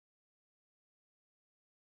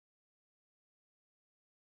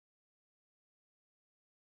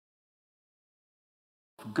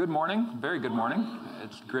Good morning, very good morning.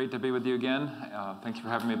 It's great to be with you again. Thanks for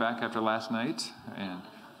having me back after last night. And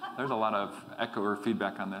there's a lot of echo or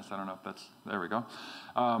feedback on this. I don't know if that's, there we go.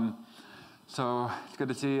 So it's good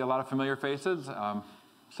to see a lot of familiar faces. Some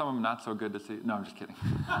of them not so good to see. No, I'm just kidding.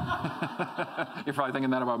 You're probably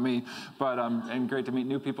thinking that about me. But and great to meet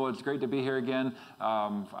new people. It's great to be here again.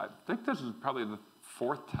 I think this is probably the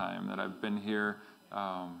fourth time that I've been here.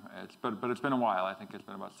 But it's been a while. I think it's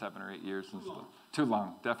been about 7 or 8 years since. Too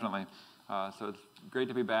long, definitely. So it's great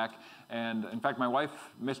to be back. And in fact, my wife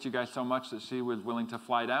missed you guys so much that she was willing to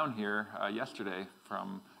fly down here yesterday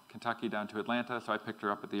from Kentucky down to Atlanta. So I picked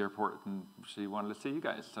her up at the airport, and she wanted to see you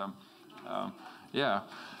guys. So, yeah.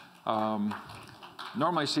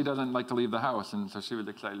 Normally, she doesn't like to leave the house, and so she was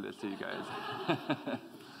excited to see you guys.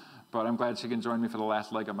 But I'm glad she can join me for the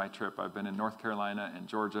last leg of my trip. I've been in North Carolina and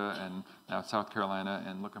Georgia and now South Carolina,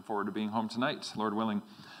 and looking forward to being home tonight, Lord willing.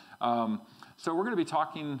 So we're going to be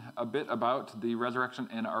talking a bit about the resurrection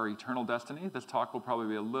and our eternal destiny. This talk will probably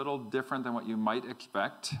be a little different than what you might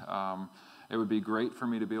expect. It would be great for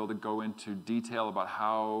me to be able to go into detail about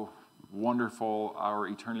how wonderful our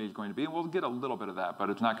eternity is going to be. And we'll get a little bit of that,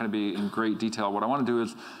 but it's not going to be in great detail. What I want to do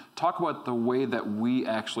is talk about the way that we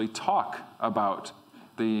actually talk about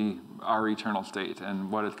our eternal state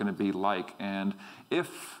and what it's going to be like. And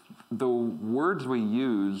if the words we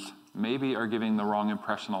use maybe are giving the wrong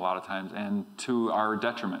impression a lot of times, and to our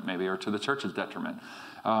detriment maybe, or to the church's detriment.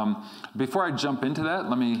 Before I jump into that,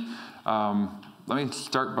 let me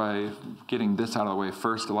start by getting this out of the way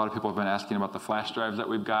first. A lot of people have been asking about the flash drives that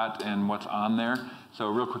we've got and what's on there. So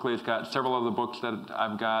real quickly, it's got several of the books that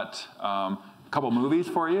I've got, a couple movies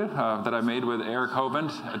for you that I made with Eric Hovind.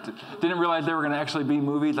 I didn't realize they were going to actually be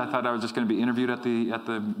movies. I thought I was just going to be interviewed at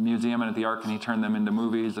the museum and at the Ark, and he turned them into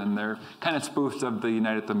movies, and they're kind of spoofs of the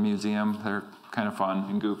Night at the Museum. They're kind of fun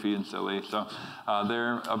and goofy and silly, so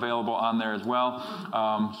they're available on there as well.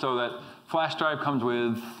 So that flash drive comes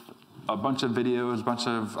with a bunch of videos,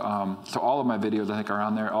 so all of my videos I think are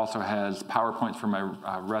on there. It also has PowerPoints for my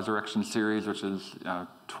Resurrection series, which is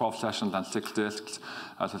 12 sessions on 6 discs.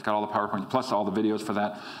 So it's got all the PowerPoints plus all the videos for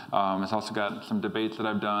that. It's also got some debates that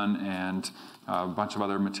I've done and a bunch of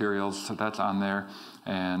other materials, so that's on there.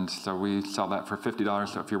 And so we sell that for $50.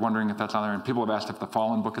 So if you're wondering if that's on there, and people have asked if the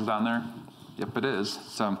Fallen book is on there, yep, it is.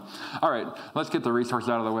 So, all right, let's get the resources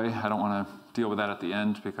out of the way. I don't want to deal with that at the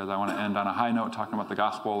end because I want to end on a high note talking about the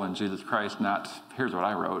gospel and Jesus Christ, not here's what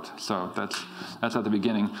I wrote. So that's at the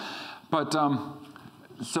beginning. But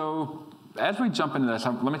so as we jump into this,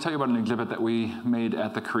 let me tell you about an exhibit that we made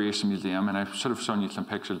at the Creation Museum, and I should have shown you some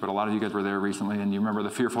pictures, but a lot of you guys were there recently, and you remember the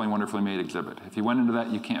Fearfully and Wonderfully Made exhibit. If you went into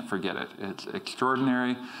that, you can't forget it. It's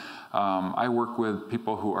extraordinary. I work with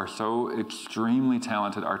people who are so extremely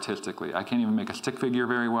talented artistically. I can't even make a stick figure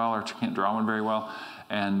very well, or can't draw one very well.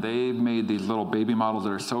 And they made these little baby models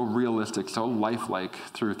that are so realistic, so lifelike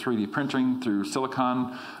through 3D printing, through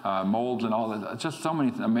silicone molds and all that. Just so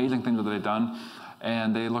many amazing things that they've done.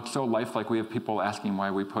 And they look so lifelike. We have people asking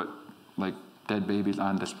why we put like dead babies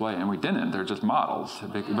on display, and we didn't. They're just models,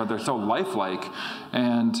 but they're so lifelike.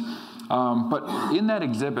 And but in that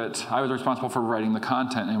exhibit, I was responsible for writing the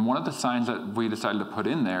content. And one of the signs that we decided to put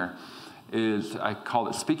in there is, I called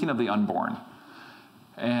it "Speaking of the Unborn."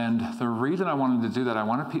 And the reason I wanted to do that, I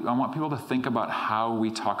want people to think about how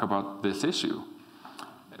we talk about this issue.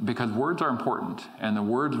 Because words are important, and the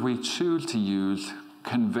words we choose to use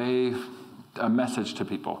convey a message to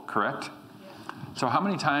people, correct? Yeah. So how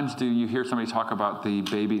many times do you hear somebody talk about the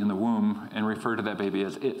baby in the womb and refer to that baby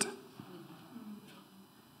as it,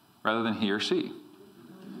 rather than he or she?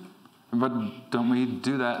 But don't we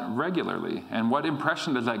do that regularly? And what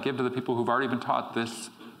impression does that give to the people who've already been taught this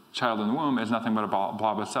child in the womb is nothing but a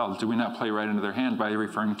blob of cells? Do we not play right into their hands by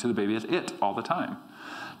referring to the baby as it all the time?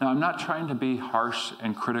 Now, I'm not trying to be harsh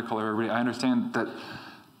and critical of everybody. I understand that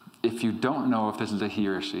if you don't know if this is a he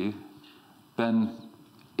or she, then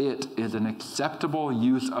it is an acceptable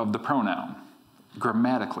use of the pronoun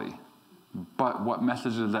grammatically. But what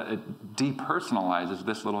message is that? It depersonalizes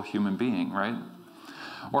this little human being, right?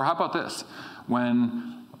 Or how about this?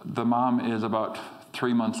 When the mom is about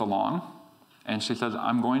 3 months along, and she says,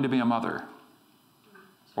 I'm going to be a mother.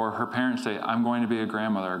 Or her parents say, I'm going to be a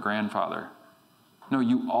grandmother or grandfather. No,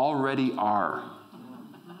 you already are.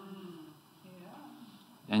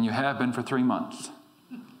 And you have been for 3 months.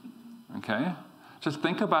 Okay? Just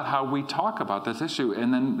think about how we talk about this issue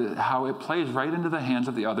and then how it plays right into the hands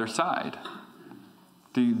of the other side.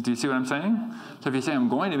 Do you see what I'm saying? So if you say, I'm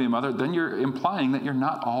going to be a mother, then you're implying that you're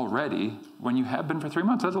not already when you have been for 3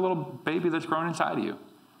 months. That's a little baby that's grown inside of you.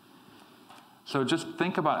 So just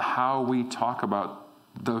think about how we talk about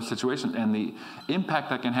those situations and the impact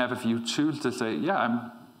that can have if you choose to say,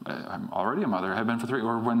 yeah, I'm already a mother, I've been for 3,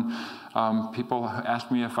 or when people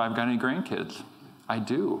ask me if I've got any grandkids. I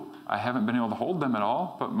do. I haven't been able to hold them at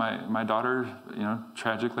all, but my daughter,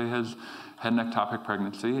 tragically has had an ectopic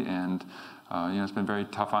pregnancy, and it's been very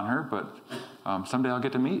tough on her, but someday I'll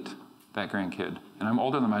get to meet that grandkid. And I'm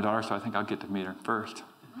older than my daughter, so I think I'll get to meet her first,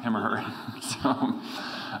 him or her. So,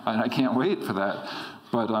 and I can't wait for that.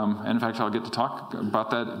 But, and in fact, I'll get to talk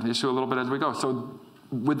about that issue a little bit as we go. So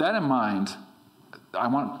with that in mind, I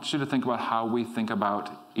want you to think about how we think about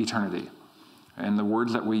eternity and the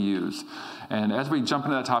words that we use. And as we jump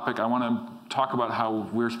into that topic, I want to talk about how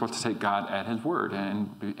we're supposed to take God at his word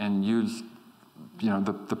and use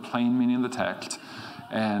the plain meaning of the text.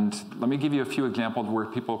 And let me give you a few examples where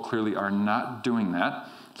people clearly are not doing that.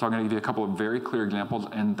 So I'm going to give you a couple of very clear examples,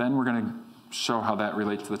 and then we're going to show how that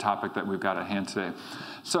relates to the topic that we've got at hand today.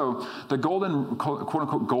 So the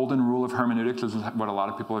quote-unquote golden rule of hermeneutics is what a lot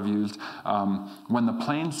of people have used. When the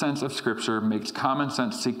plain sense of Scripture makes common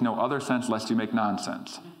sense, seek no other sense lest you make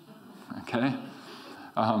nonsense. Okay?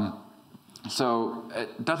 So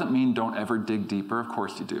it doesn't mean don't ever dig deeper. Of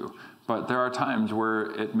course you do. But there are times where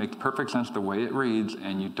it makes perfect sense the way it reads,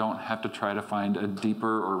 and you don't have to try to find a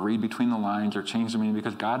deeper or read between the lines or change the meaning,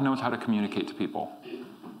 because God knows how to communicate to people.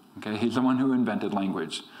 Okay? He's the one who invented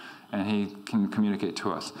language, and he can communicate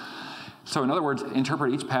to us. So in other words,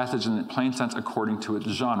 interpret each passage in plain sense according to its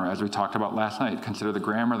genre, as we talked about last night. Consider the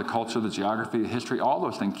grammar, the culture, the geography, the history, all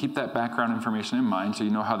those things. Keep that background information in mind so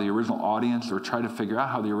you know how the original audience, or try to figure out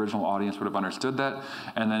how the original audience would have understood that,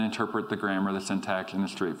 and then interpret the grammar, the syntax in a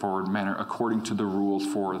straightforward manner according to the rules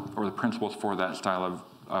for, or the principles for that style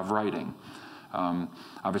of writing.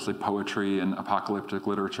 Obviously, poetry and apocalyptic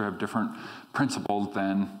literature have different principles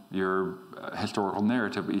than your historical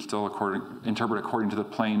narrative, but you still interpret according to the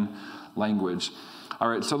plain language. All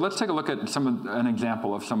right, so let's take a look at an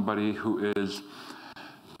example of somebody who is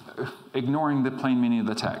ignoring the plain meaning of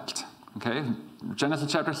the text. Okay,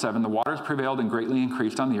 Genesis chapter 7, the waters prevailed and greatly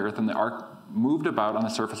increased on the earth, and the ark moved about on the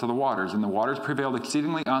surface of the waters, and the waters prevailed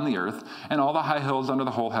exceedingly on the earth, and all the high hills under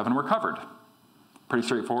the whole heaven were covered. Pretty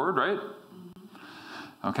straightforward, right?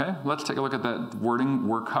 Okay, let's take a look at that wording,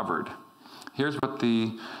 "were covered." Here's what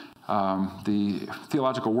the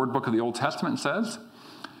Theological Word Book of the Old Testament says.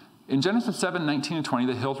 In Genesis 7, 19 and 20,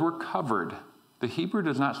 the hills were covered. The Hebrew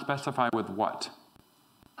does not specify with what.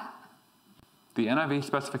 The NIV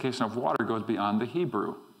specification of water goes beyond the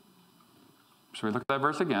Hebrew. Should we look at that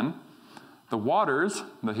verse again? The waters,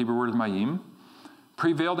 the Hebrew word is mayim,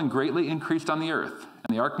 prevailed and greatly increased on the earth,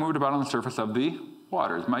 and the ark moved about on the surface of the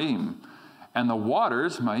waters, mayim. And the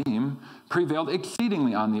waters, mayim, prevailed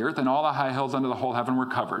exceedingly on the earth, and all the high hills under the whole heaven were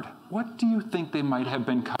covered. What do you think they might have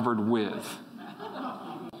been covered with?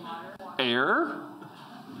 Air?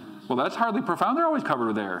 Well, that's hardly profound. They're always covered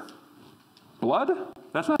with air. Blood?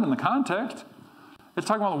 That's not in the context. It's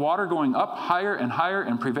talking about the water going up higher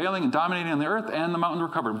and prevailing and dominating on the earth, and the mountains were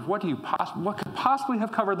covered. What could possibly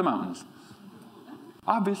have covered the mountains?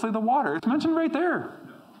 Obviously the water. It's mentioned right there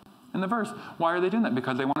in the verse. Why are they doing that?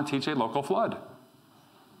 Because they want to teach a local flood.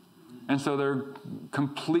 And so they're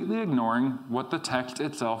completely ignoring what the text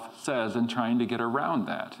itself says and trying to get around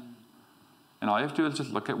that. And all you have to do is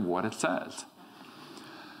just look at what it says.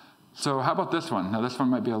 So how about this one? Now this one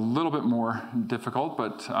might be a little bit more difficult,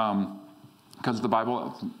 but because the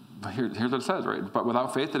Bible, here's what it says, right? But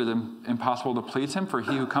without faith it is impossible to please him, for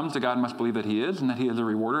he who comes to God must believe that he is, and that he is a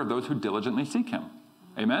rewarder of those who diligently seek him.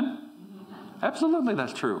 Amen? Absolutely,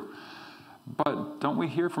 that's true. But don't we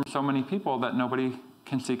hear from so many people that nobody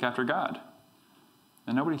can seek after God?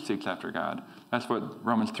 And nobody seeks after God. That's what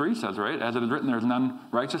Romans 3 says, right? As it is written, there is none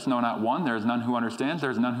righteous, no, not one. There is none who understands. There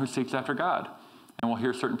is none who seeks after God. And we'll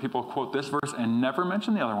hear certain people quote this verse and never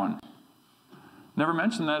mention the other one. Never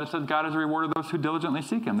mention that it says God is a rewarder of those who diligently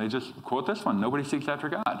seek him. They just quote this one. Nobody seeks after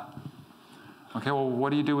God. Okay, well, what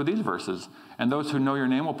do you do with these verses? And those who know your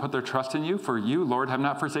name will put their trust in you, for you, Lord, have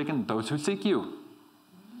not forsaken those who seek you.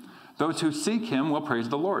 Those who seek him will praise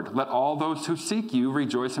the Lord. Let all those who seek you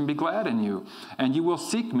rejoice and be glad in you. And you will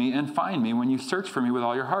seek me and find me when you search for me with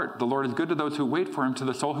all your heart. The Lord is good to those who wait for him, to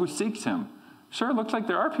the soul who seeks him. Sure, it looks like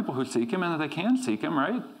there are people who seek him and that they can seek him,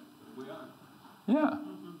 right? Yeah.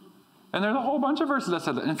 And there's a whole bunch of verses that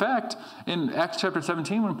said that. In fact, in Acts chapter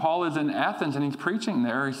 17, when Paul is in Athens and he's preaching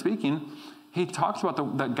there, he's speaking, he talks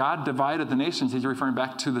about that God divided the nations. He's referring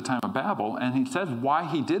back to the time of Babel, and he says why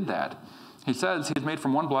he did that. He says he has made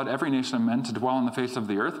from one blood every nation of men to dwell on the face of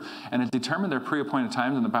the earth, and has determined their pre-appointed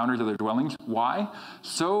times and the boundaries of their dwellings. Why?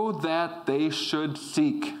 So that they should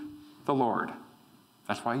seek the Lord.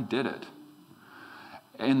 That's why he did it.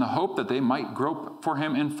 in the hope that they might grope for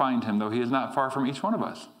him and find him, though he is not far from each one of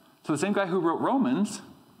us. So the same guy who wrote Romans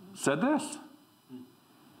said this.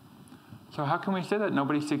 So how can we say that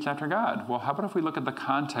nobody seeks after God? Well, how about if we look at the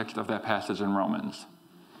context of that passage in Romans?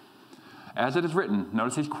 As it is written,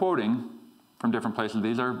 notice he's quoting from different places.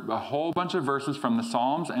 These are a whole bunch of verses from the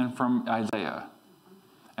Psalms and from Isaiah.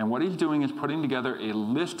 And what he's doing is putting together a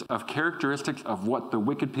list of characteristics of what the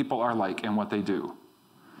wicked people are like and what they do.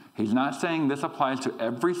 He's not saying this applies to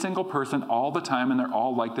every single person all the time and they're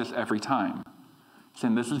all like this every time. He's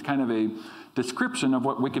saying this is kind of a description of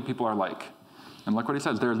what wicked people are like. And look what he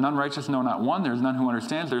says. There is none righteous, no, not one. There is none who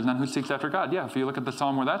understands. There is none who seeks after God. Yeah, if you look at the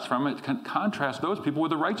psalm where that's from, it can contrast those people with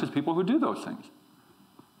the righteous people who do those things,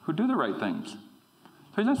 who do the right things. So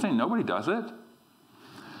he's not saying nobody does it.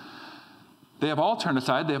 They have all turned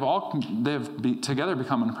aside. They have together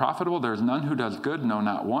become unprofitable. There is none who does good, no,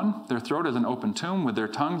 not one. Their throat is an open tomb. With their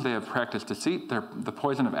tongues they have practiced deceit. The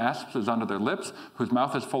poison of asps is under their lips, whose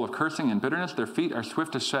mouth is full of cursing and bitterness. Their feet are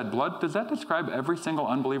swift to shed blood. Does that describe every single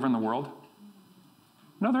unbeliever in the world?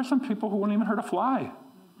 No, there's some people who wouldn't even hurt a fly.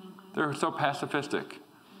 They're so pacifistic.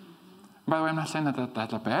 By the way, I'm not saying that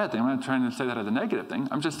that's a bad thing. I'm not trying to say that as a negative thing.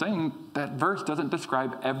 I'm just saying that verse doesn't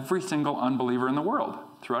describe every single unbeliever in the world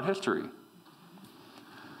throughout history.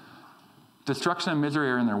 Destruction and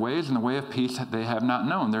misery are in their ways, and the way of peace they have not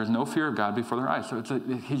known. There is no fear of God before their eyes. So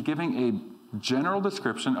he's giving a general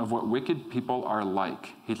description of what wicked people are like.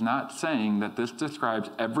 He's not saying that this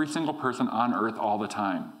describes every single person on earth all the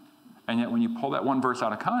time. And yet when you pull that one verse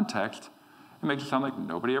out of context, it makes it sound like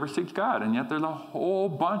nobody ever seeks God. And yet there's a whole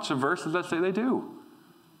bunch of verses that say they do.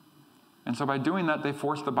 And so by doing that, they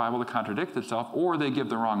force the Bible to contradict itself, or they give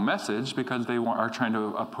the wrong message because they are trying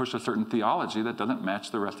to push a certain theology that doesn't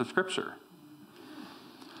match the rest of Scripture.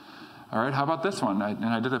 All right, how about this one?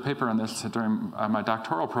 I did a paper on this during my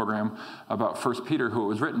doctoral program about 1 Peter, who it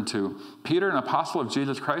was written to. Peter, an apostle of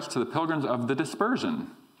Jesus Christ, to the pilgrims of the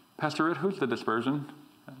dispersion. Pastor Ritt, who's the dispersion?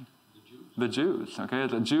 The Jews, okay?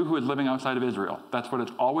 It's a Jew who is living outside of Israel. That's what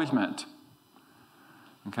it's always meant,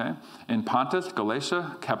 okay? In Pontus,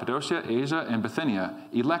 Galatia, Cappadocia, Asia, and Bithynia,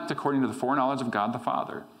 elect according to the foreknowledge of God the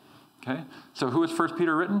Father, okay? So who is 1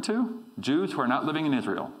 Peter written to? Jews who are not living in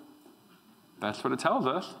Israel. That's what it tells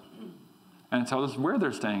us. And it tells us where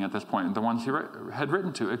they're staying at this point, the ones he had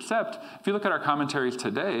written to. Except, if you look at our commentaries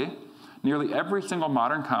today, nearly every single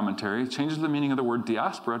modern commentary changes the meaning of the word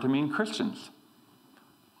diaspora to mean Christians.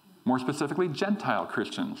 More specifically, Gentile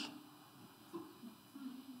Christians.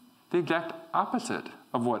 The exact opposite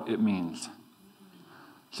of what it means.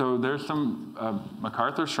 So there's some,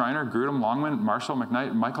 MacArthur, Schreiner, Grudem, Longman, Marshall,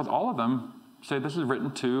 McKnight, Michaels, all of them say this is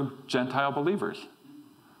written to Gentile believers.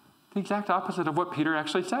 The exact opposite of what Peter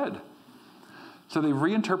actually said. So they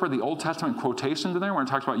reinterpret the Old Testament quotations in there when it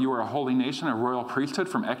talks about you are a holy nation, a royal priesthood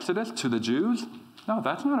from Exodus to the Jews. No,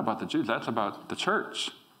 that's not about the Jews. That's about the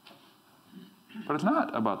church. But it's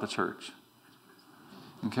not about the church.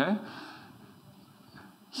 Okay?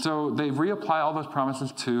 So they reapply all those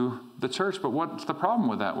promises to the church. But what's the problem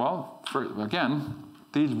with that? Well, again,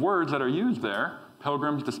 these words that are used there,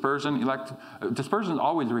 pilgrims, dispersion, elect. Dispersion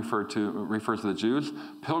always refers to the Jews.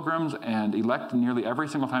 Pilgrims and elect, nearly every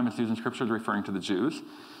single time it's used in Scripture, is referring to the Jews.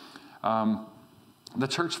 The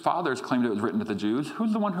church fathers claimed it was written to the Jews.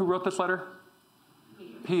 Who's the one who wrote this letter?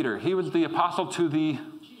 Peter. He was the apostle to the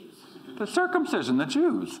circumcision, the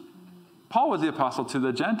Jews. Paul was the apostle to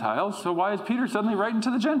the Gentiles, so why is Peter suddenly writing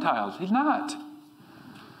to the Gentiles? He's not.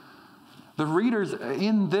 The readers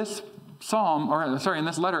in this in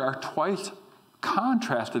this letter are twice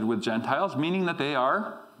contrasted with Gentiles, meaning that they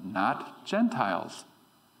are not Gentiles.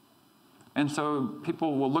 And so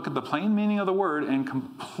people will look at the plain meaning of the word and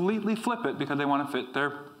completely flip it because they want to fit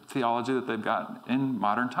their theology that they've got in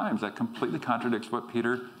modern times that completely contradicts what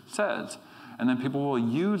Peter says. And then people will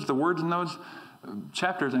use the words in those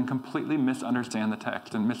chapters and completely misunderstand the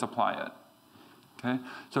text and misapply it. Okay?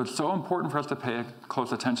 So it's so important for us to pay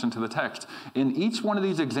close attention to the text. In each one of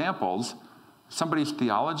these examples, somebody's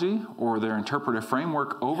theology or their interpretive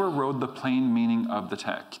framework overrode the plain meaning of the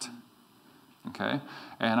text. Okay?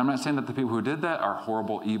 And I'm not saying that the people who did that are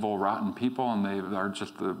horrible, evil, rotten people and they are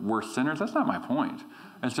just the worst sinners. That's not my point.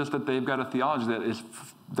 It's just that they've got a theology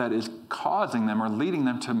that is causing them or leading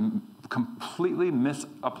them to completely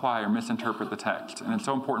misapply or misinterpret the text. And it's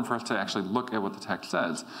so important for us to actually look at what the text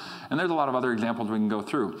says. And there's a lot of other examples we can go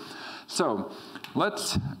through. So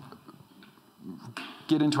let's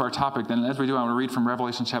get into our topic then. And as we do, I want to read from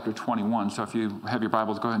Revelation chapter 21. So if you have your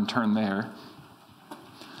Bibles, go ahead and turn there.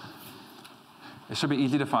 It should be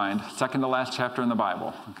easy to find. Second to last chapter in the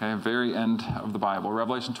Bible. Okay, very end of the Bible.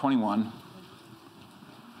 Revelation 21.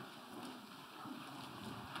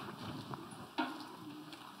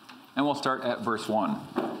 And we'll start at verse 1.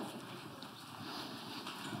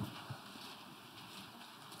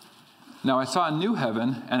 Now I saw a new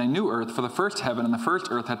heaven and a new earth, for the first heaven and the first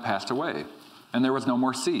earth had passed away, and there was no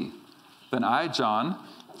more sea. Then I, John,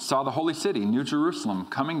 saw the holy city, New Jerusalem,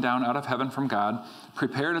 coming down out of heaven from God,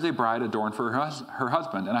 prepared as a bride adorned for her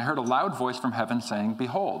husband. And I heard a loud voice from heaven saying,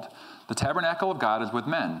 Behold, the tabernacle of God is with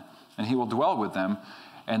men, and he will dwell with them,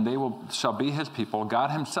 and they shall be his people.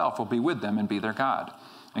 God himself will be with them and be their God.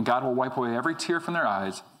 And God will wipe away every tear from their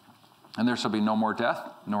eyes, and there shall be no more death,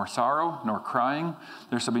 nor sorrow, nor crying.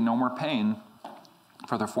 There shall be no more pain,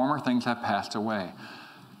 for the former things have passed away.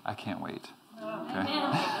 I can't wait. Okay.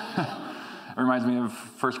 It reminds me of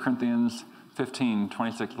 1 Corinthians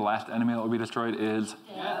 15:26. The last enemy that will be destroyed is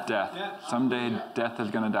death. Someday death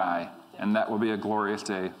is going to die, and that will be a glorious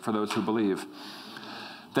day for those who believe.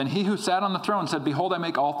 Then he who sat on the throne said, Behold, I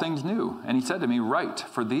make all things new. And he said to me, Write,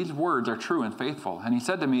 for these words are true and faithful. And he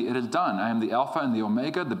said to me, It is done. I am the Alpha and the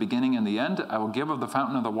Omega, the beginning and the end. I will give of the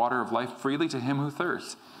fountain of the water of life freely to him who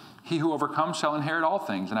thirsts. He who overcomes shall inherit all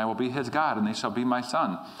things, and I will be his God, and they shall be my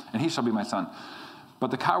son, and he shall be my son. But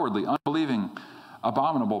the cowardly, unbelieving,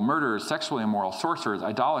 abominable, murderers, sexually immoral, sorcerers,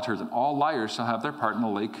 idolaters, and all liars shall have their part in the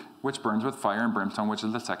lake which burns with fire and brimstone, which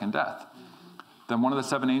is the second death. Then one of the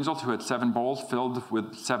 7 angels who had 7 bowls filled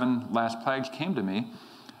with 7 last plagues came to me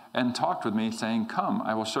and talked with me, saying, Come,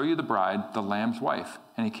 I will show you the bride, the Lamb's wife.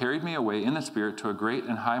 And he carried me away in the Spirit to a great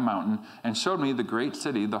and high mountain, and showed me the great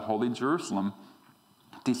city, the holy Jerusalem,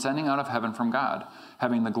 descending out of heaven from God,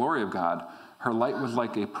 having the glory of God. Her light was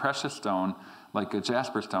like a precious stone, like a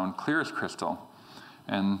jasper stone, clear as crystal.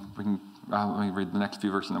 And let me read the next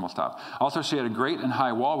few verses and then we'll stop. Also, she had a great and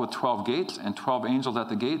high wall with 12 gates and 12 angels at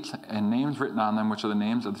the gates, and names written on them, which are the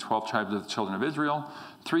names of the 12 tribes of the children of Israel.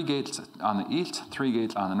 3 gates on the east, 3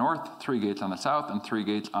 gates on the north, 3 gates on the south, and 3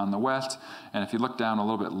 gates on the west. And if you look down a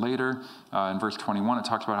little bit later, in verse 21, it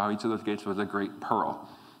talks about how each of those gates was a great pearl.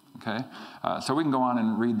 Okay? So we can go on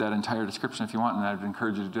and read that entire description if you want, and I'd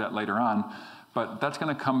encourage you to do that later on. But that's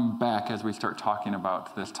going to come back as we start talking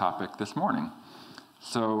about this topic this morning.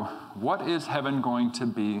 So what is heaven going to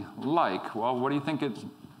be like? Well, what do you think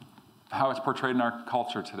how it's portrayed in our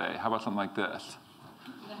culture today? How about something like this?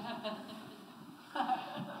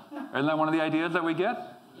 Isn't that one of the ideas that we get?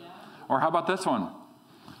 Yeah. Or how about this one?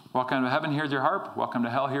 Welcome to heaven, here's your harp. Welcome to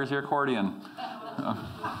hell, here's your accordion.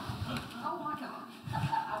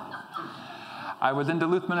 I was in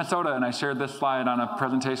Duluth, Minnesota, and I shared this slide on a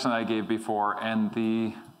presentation that I gave before, and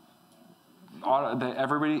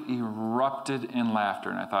everybody erupted in laughter.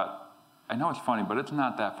 And I thought, I know it's funny, but it's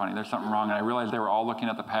not that funny. There's something wrong. And I realized they were all looking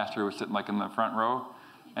at the pastor who was sitting like in the front row,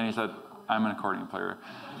 and he said, I'm an accordion player.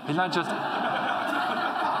 He's not just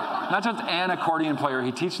an accordion player.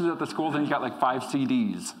 He teaches at the schools, and he's got like 5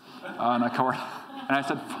 CDs on accordion. And I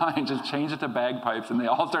said, fine, just change it to bagpipes. And they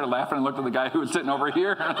all started laughing and looked at the guy who was sitting over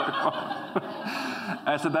here. And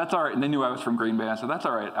I said, that's all right. And they knew I was from Green Bay. I said, that's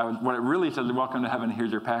all right. What it really says is, welcome to heaven,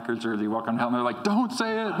 here's your Packers jersey, welcome to hell. And they're like, don't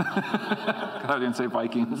say it. Because I was going to say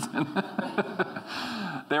Vikings.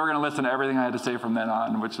 They were going to listen to everything I had to say from then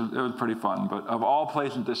on, it was pretty fun. But of all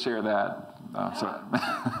places to share that,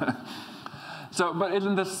 but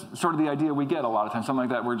isn't this sort of the idea we get a lot of times? Something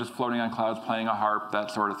like that, we're just floating on clouds, playing a harp, that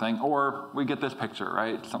sort of thing. Or we get this picture,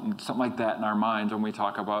 right? Something like that in our minds when we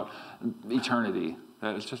talk about eternity.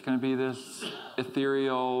 That it's just going to be this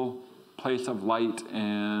ethereal place of light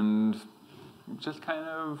and just kind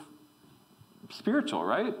of spiritual,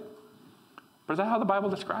 right? But is that how the Bible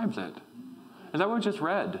describes it? Is that what we just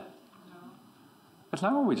read? That's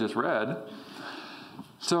not what we just read.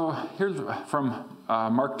 So here's from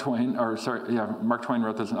Mark Twain wrote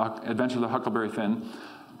this in Adventures of Huckleberry Finn.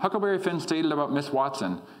 Huckleberry Finn stated about Miss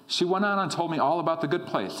Watson, she went on and told me all about the good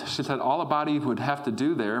place. She said all a body would have to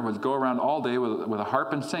do there was go around all day with a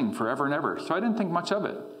harp and sing forever and ever. So I didn't think much of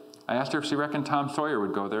it. I asked her if she reckoned Tom Sawyer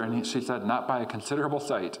would go there, and she said not by a considerable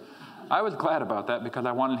sight. I was glad about that because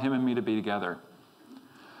I wanted him and me to be together.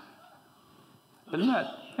 Isn't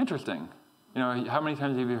that interesting? You know, how many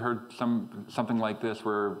times have you heard something like this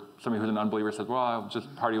where somebody who's an unbeliever says, well, I'll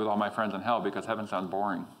just party with all my friends in hell because heaven sounds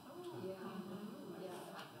boring.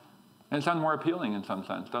 And it sounds more appealing in some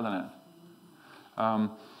sense, doesn't it?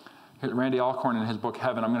 Randy Alcorn in his book,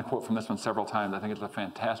 Heaven, I'm going to quote from this one several times. I think it's a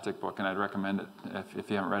fantastic book, and I'd recommend it if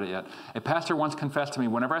you haven't read it yet. A pastor once confessed to me,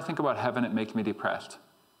 whenever I think about heaven, it makes me depressed.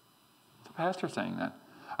 It's a pastor saying that.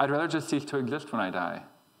 I'd rather just cease to exist when I die.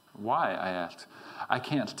 Why, I asked. I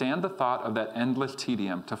can't stand the thought of that endless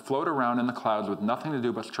tedium, to float around in the clouds with nothing to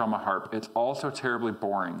do but strum a harp. It's all so terribly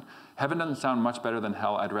boring. Heaven doesn't sound much better than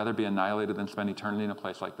hell. I'd rather be annihilated than spend eternity in a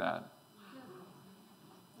place like that.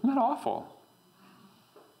 Isn't that awful?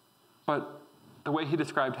 But the way he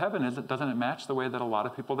described heaven doesn't it match the way that a lot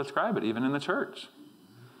of people describe it, even in the church?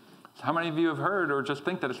 So how many of you have heard or just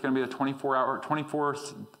think that it's going to be a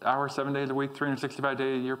 24-hour, 7 days a week,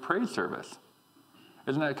 365-day-a-year praise service?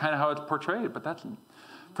 Isn't that kind of how it's portrayed? But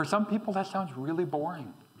for some people, that sounds really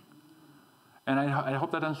boring. And I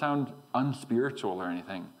hope that doesn't sound unspiritual or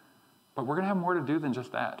anything. But we're going to have more to do than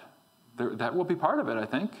just that. That will be part of it, I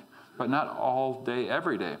think, but not all day,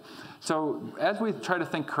 every day. So as we try to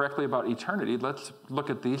think correctly about eternity, let's look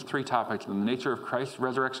at these three topics: the nature of Christ's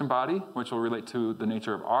resurrection body, which will relate to the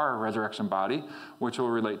nature of our resurrection body, which will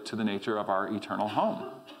relate to the nature of our eternal home.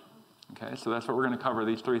 Okay, so that's what we're going to cover,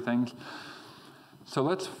 these three things. So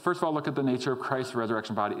let's first of all look at the nature of Christ's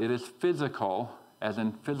resurrection body. It is physical, as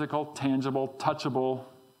in physical, tangible, touchable,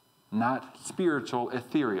 not spiritual,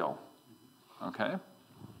 ethereal. Okay?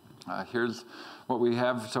 Here's what we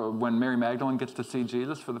have. So when Mary Magdalene gets to see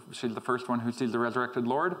Jesus, she's the first one who sees the resurrected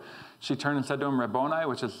Lord. She turned and said to him, Rabboni,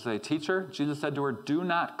 which is to say, teacher. Jesus said to her, do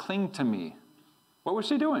not cling to me. What was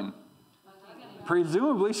she doing?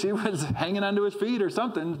 Presumably she was hanging onto his feet or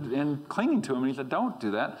something and clinging to him. And he said, don't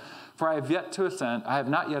do that. For I have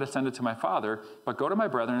not yet ascended to my Father, but go to my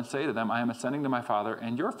brethren and say to them, I am ascending to my Father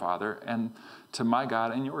and your Father, and to my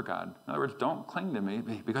God and your God. In other words, don't cling to me,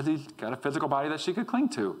 because he's got a physical body that she could cling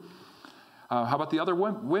to. How about the other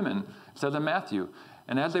women? It says in Matthew,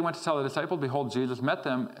 and as they went to tell the disciples, behold, Jesus met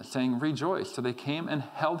them, saying, rejoice. So they came and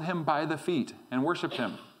held him by the feet and worshiped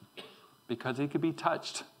him, because he could be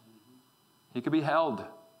touched. He could be held.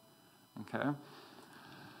 Okay?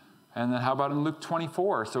 And then how about in Luke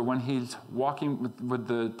 24? So when he's walking with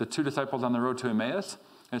the two disciples on the road to Emmaus,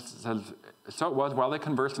 it says, so it was while they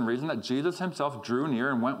conversed and reasoned that Jesus himself drew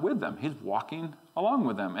near and went with them. He's walking along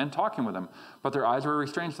with them and talking with them. But their eyes were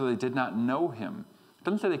restrained, so they did not know him. It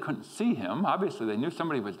doesn't say they couldn't see him. Obviously, they knew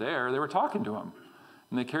somebody was there. They were talking to him.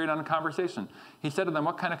 And they carried on a conversation. He said to them,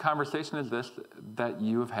 what kind of conversation is this that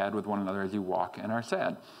you have had with one another as you walk and are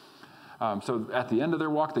sad? So at the end of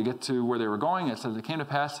their walk, they get to where they were going. It says, it came to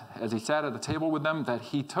pass, as he sat at the table with them, that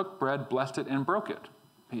he took bread, blessed it, and broke it.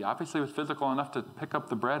 He obviously was physical enough to pick up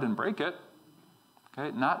the bread and break it.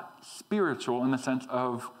 Okay, not spiritual in the sense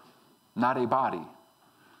of not a body.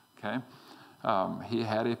 Okay, he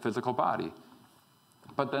had a physical body.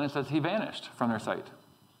 But then it says he vanished from their sight.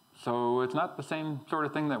 So it's not the same sort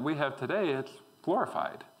of thing that we have today. It's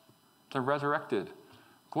glorified. It's a resurrected,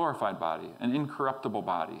 glorified body, an incorruptible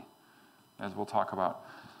body, as we'll talk about.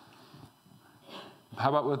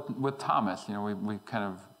 How about with Thomas? You know, we kind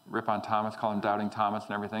of rip on Thomas, call him Doubting Thomas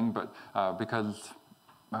and everything, but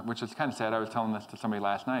which is kind of sad. I was telling this to somebody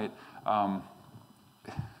last night.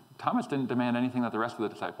 Thomas didn't demand anything that the rest of the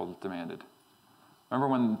disciples demanded.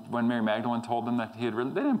 Remember when Mary Magdalene told them that he had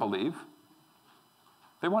risen? They didn't believe.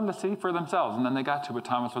 They wanted to see for themselves, and then they got to, but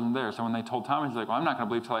Thomas wasn't there. So when they told Thomas, he's like, well, I'm not going to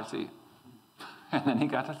believe till I see. And then he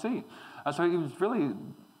got to see. So he was really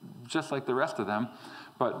just like the rest of them.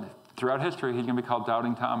 But throughout history, he's going to be called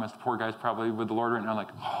Doubting Thomas. The poor guy's probably with the Lord right now like,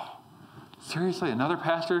 oh, seriously, another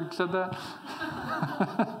pastor said that?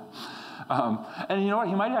 And you know what?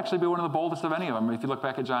 He might actually be one of the boldest of any of them. If you look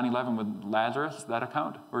back at John 11 with Lazarus, that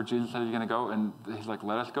account, where Jesus said he's going to go, and he's like,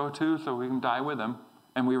 let us go too so we can die with him.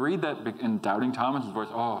 And we read that in Doubting Thomas' voice,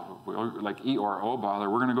 oh, like, oh, bother,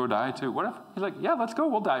 we're going to go die too. What if? He's like, yeah, let's go,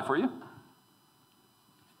 we'll die for you.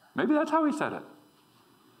 Maybe that's how he said it.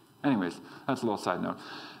 Anyways, that's a little side note.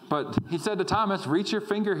 But he said to Thomas, reach your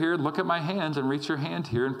finger here, look at my hands, and reach your hand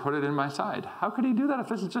here and put it in my side. How could he do that if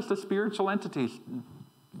this is just a spiritual entity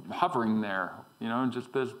hovering there, you know,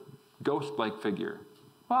 just this ghost-like figure?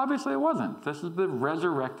 Well, obviously it wasn't. This is the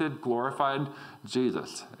resurrected, glorified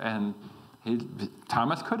Jesus. And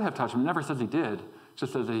Thomas could have touched him. It never says he did. It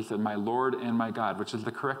just says that he said, my Lord and my God, which is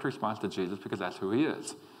the correct response to Jesus because that's who he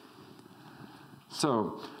is.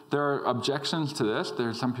 So there are objections to this. There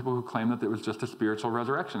are some people who claim that it was just a spiritual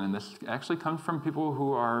resurrection. And this actually comes from people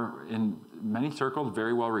who are, in many circles,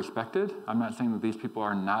 very well respected. I'm not saying that these people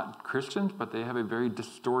are not Christians, but they have a very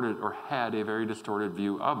distorted, or had a very distorted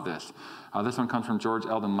view of this. This one comes from George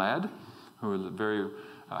Eldon Ladd, who is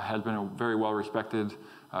has been a very well respected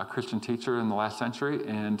Christian teacher in the last century,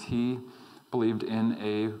 and he believed in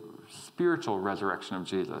a spiritual resurrection of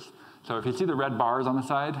Jesus. So if you see the red bars on the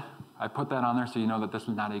side, I put that on there so you know that this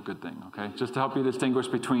is not a good thing, okay? Just to help you distinguish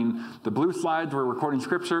between the blue slides where we're quoting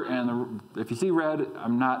Scripture and if you see red,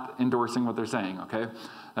 I'm not endorsing what they're saying, okay?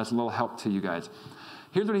 That's a little help to you guys.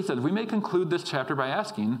 Here's what he says. We may conclude this chapter by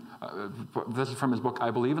asking, this is from his book, I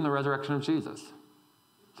Believe in the Resurrection of Jesus.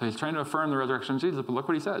 So he's trying to affirm the resurrection of Jesus, but look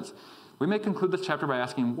what he says. We may conclude this chapter by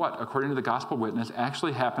asking what, according to the gospel witness,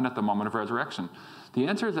 actually happened at the moment of resurrection. The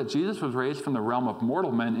answer is that Jesus was raised from the realm of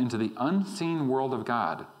mortal men into the unseen world of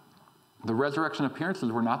God. The resurrection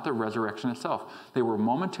appearances were not the resurrection itself. They were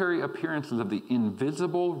momentary appearances of the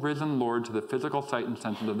invisible risen Lord to the physical sight and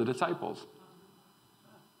senses of the disciples.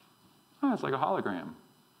 Oh, it's like a hologram.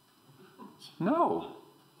 No.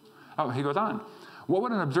 Oh, he goes on. What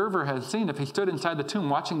would an observer have seen if he stood inside the tomb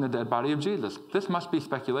watching the dead body of Jesus? This must be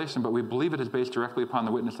speculation, but we believe it is based directly upon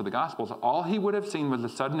the witness of the Gospels. All he would have seen was the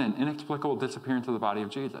sudden and inexplicable disappearance of the body of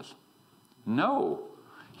Jesus. No.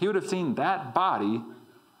 He would have seen that body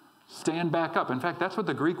stand back up. In fact, that's what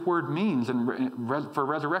the Greek word means for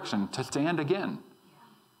resurrection, to stand again.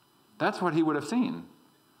 That's what he would have seen.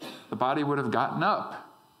 The body would have gotten up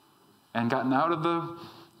and gotten out of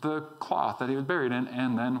the cloth that he was buried in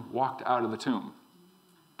and then walked out of the tomb.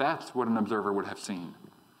 That's what an observer would have seen.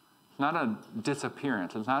 It's not a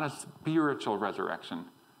disappearance. It's not a spiritual resurrection.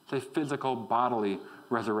 It's a physical, bodily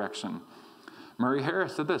resurrection. Murray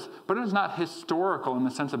Harris said this, but it is not historical in the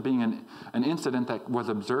sense of being an incident that was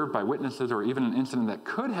observed by witnesses or even an incident that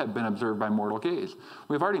could have been observed by mortal gaze.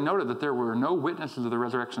 We've already noted that there were no witnesses of the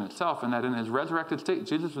resurrection itself and that in his resurrected state,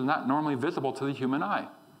 Jesus was not normally visible to the human eye.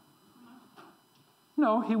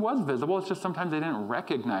 No, he was visible. It's just sometimes they didn't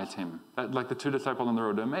recognize him, like the two disciples on the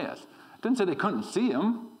road to Emmaus. It didn't say they couldn't see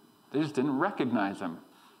him. They just didn't recognize him.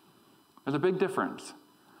 There's a big difference.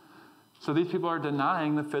 So these people are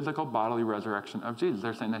denying the physical bodily resurrection of Jesus.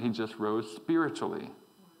 They're saying that he just rose spiritually.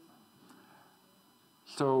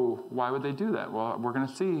 So why would they do that? Well, we're going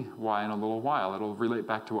to see why in a little while. It'll relate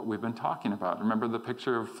back to what we've been talking about. Remember the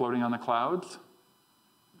picture of floating on the clouds?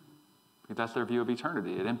 That's their view of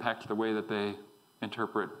eternity. It impacts the way that they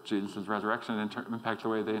interpret Jesus' resurrection. It impacts the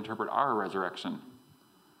way they interpret our resurrection.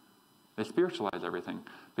 They spiritualize everything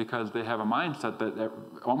because they have a mindset that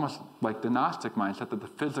almost like the Gnostic mindset, that the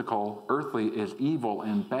physical, earthly is evil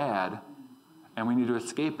and bad, and we need to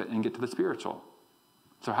escape it and get to the spiritual.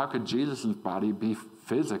 So how could Jesus' body be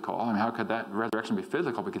physical? I mean, how could that resurrection be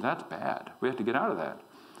physical? Because that's bad. We have to get out of that.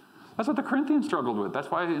 That's what the Corinthians struggled with.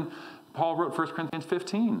 That's why Paul wrote 1 Corinthians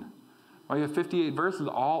 15. Why you have 58 verses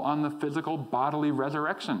all on the physical bodily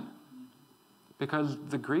resurrection. Because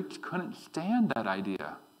the Greeks couldn't stand that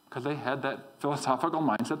idea. Because they had that philosophical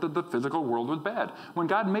mindset that the physical world was bad. When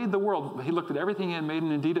God made the world, he looked at everything he had made,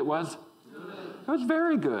 and indeed it was good. It was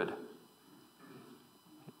very good.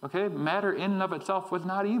 Okay, matter in and of itself was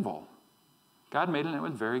not evil. God made it, and it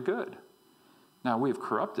was very good. Now, we've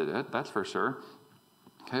corrupted it, that's for sure.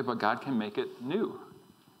 Okay, but God can make it new.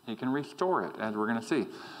 He can restore it, as we're going to see.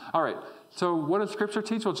 All right, so what does Scripture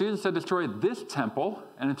teach? Well, Jesus said, destroy this temple,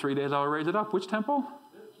 and in 3 days I will raise it up. Which temple?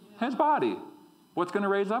 His body. What's going to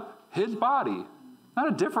raise up? His body. Not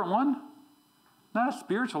a different one. Not a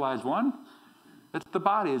spiritualized one. It's the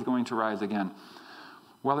body is going to rise again.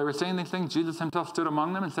 While they were saying these things, Jesus himself stood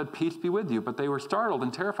among them and said, peace be with you. But they were startled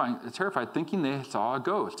and terrified, thinking they saw a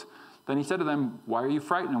ghost. Then he said to them, why are you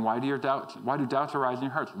frightened, and why do doubts arise in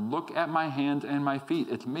your hearts? Look at my hands and my feet.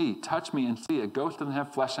 It's me. Touch me and see. A ghost doesn't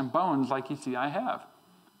have flesh and bones like you see I have.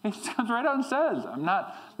 He comes right out and says, I'm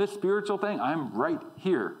not this spiritual thing. I'm right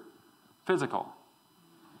here. Physical.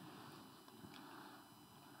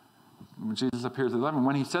 When Jesus appears at 11,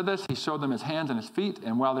 when he said this, he showed them his hands and his feet,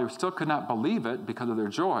 and while they still could not believe it because of their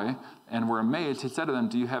joy and were amazed, he said to them,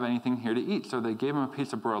 do you have anything here to eat? So they gave him a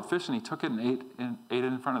piece of broiled fish, and he took it and ate it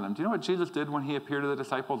in front of them. Do you know what Jesus did when he appeared to the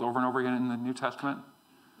disciples over and over again in the New Testament?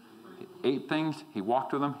 He ate things, he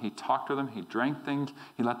walked with them, he talked with them, he drank things,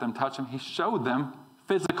 he let them touch him. He showed them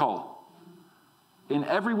physical. In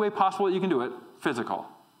every way possible that you can do it, physical.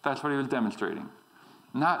 That's what he was demonstrating.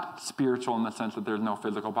 Not spiritual in the sense that there's no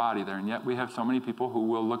physical body there. And yet we have so many people who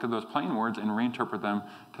will look at those plain words and reinterpret them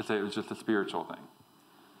to say it was just a spiritual thing.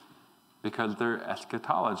 Because their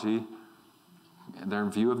eschatology, their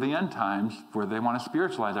view of the end times, where they want to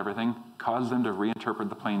spiritualize everything, causes them to reinterpret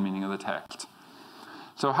the plain meaning of the text.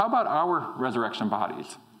 So how about our resurrection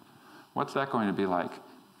bodies? What's that going to be like?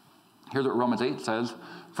 Here's what Romans 8 says.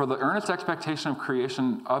 For the earnest expectation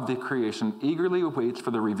of the creation eagerly waits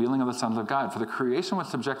for the revealing of the sons of God. For the creation was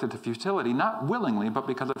subjected to futility, not willingly, but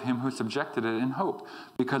because of him who subjected it in hope.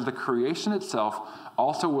 Because the creation itself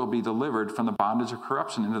also will be delivered from the bondage of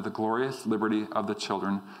corruption into the glorious liberty of the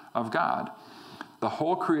children of God. The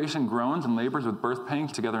whole creation groans and labors with birth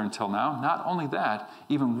pangs together until now. Not only that,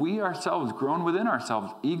 even we ourselves groan within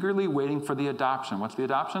ourselves, eagerly waiting for the adoption. What's the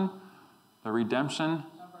adoption? The redemption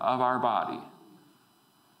of our body.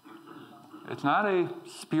 It's not a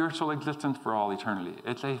spiritual existence for all eternity.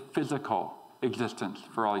 It's a physical existence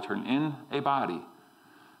for all eternity in a body.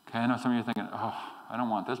 Okay, I know some of you are thinking, oh, I don't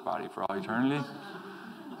want this body for all eternity.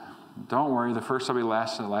 Don't worry, the first shall be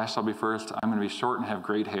last, and the last shall be first. I'm going to be short and have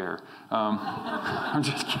great hair. I'm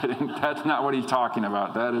just kidding. That's not what he's talking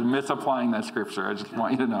about. That is misapplying that scripture. I just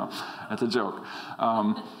want you to know. That's a joke.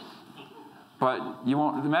 But you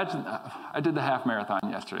won't imagine. I did the half marathon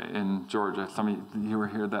yesterday in Georgia. Some of you were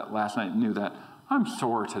here that last night knew that. I'm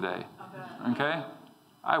sore today. Okay?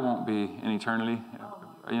 I won't be in eternity.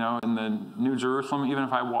 You know, in the New Jerusalem, even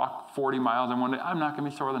if I walk 40 miles in one day, I'm not going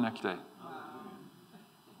to be sore the next day.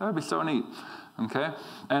 That would be so neat, okay?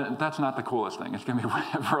 And that's not the coolest thing. It's going to be,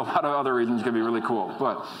 for a lot of other reasons, it's going to be really cool.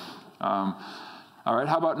 But, all right,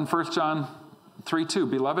 how about in 1 John 3:2?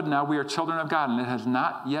 Beloved, now we are children of God, and it has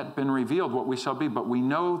not yet been revealed what we shall be. But we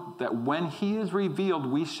know that when he is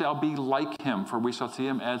revealed, we shall be like him, for we shall see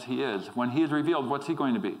him as he is. When he is revealed, what's he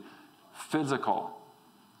going to be? Physical,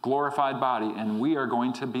 glorified body. And we are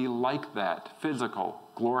going to be like that, physical,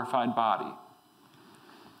 glorified body.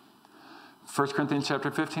 1 Corinthians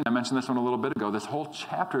chapter 15, I mentioned this one a little bit ago. This whole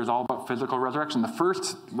chapter is all about physical resurrection. The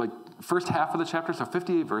first half of the chapter, so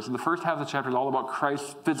 58 verses, the first half of the chapter is all about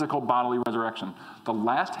Christ's physical bodily resurrection. The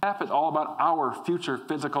last half is all about our future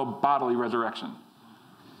physical bodily resurrection.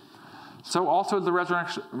 So also is the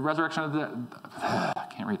resurrection of the dead. I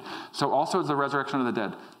can't read. So also is the resurrection of the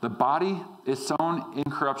dead. The body is sown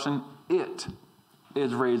in corruption. It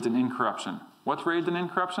is raised in incorruption. What's raised in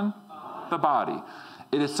incorruption? The body.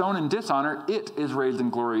 It is sown in dishonor, it is raised in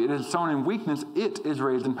glory. It is sown in weakness, it is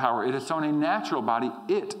raised in power. It is sown a natural body,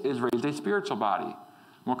 it is raised a spiritual body.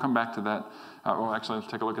 We'll come back to that. Well, actually,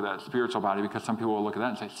 let's take a look at that spiritual body, because some people will look at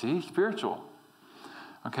that and say, see, spiritual.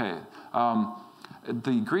 Okay.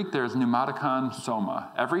 The Greek there is pneumatikon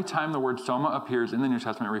soma. Every time the word soma appears in the New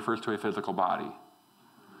Testament, it refers to a physical body.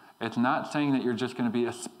 It's not saying that you're just going to be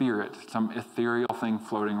a spirit, some ethereal thing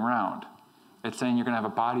floating around. It's saying you're going to have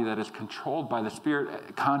a body that is controlled by the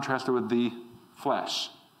Spirit, contrasted with the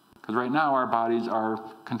flesh. Because right now our bodies are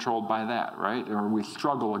controlled by that, right? Or we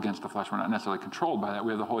struggle against the flesh. We're not necessarily controlled by that.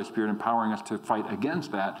 We have the Holy Spirit empowering us to fight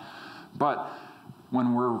against that. But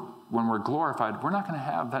when we're glorified, we're not going to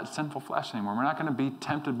have that sinful flesh anymore. We're not going to be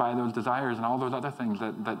tempted by those desires and all those other things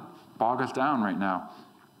that bog us down right now.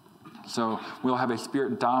 So we'll have a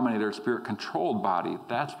Spirit-dominated or Spirit-controlled body.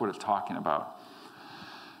 That's what it's talking about.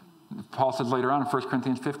 Paul says later on in 1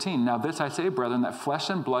 Corinthians 15, now this I say, brethren, that flesh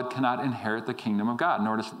and blood cannot inherit the kingdom of God,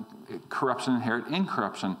 nor does corruption inherit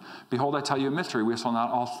incorruption. Behold, I tell you a mystery. We shall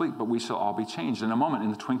not all sleep, but we shall all be changed in a moment, in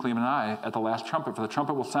the twinkling of an eye, at the last trumpet. For the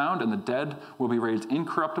trumpet will sound, and the dead will be raised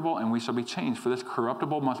incorruptible, and we shall be changed. For this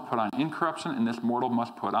corruptible must put on incorruption, and this mortal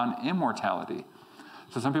must put on immortality.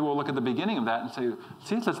 So some people will look at the beginning of that and say,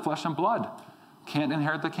 see, it says flesh and blood can't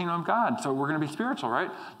inherit the kingdom of God, so we're going to be spiritual, right?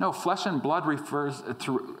 No, flesh and blood refers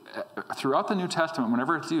throughout the New Testament,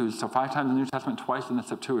 whenever it's used, so 5 times in the New Testament, twice in the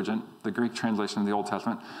Septuagint, the Greek translation of the Old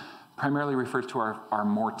Testament, primarily refers to our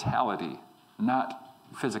mortality, not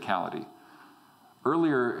physicality.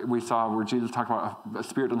 Earlier, we saw where Jesus talked about a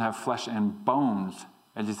spirit doesn't have flesh and bones.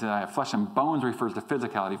 As he said, I have flesh and bones refers to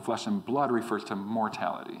physicality. Flesh and blood refers to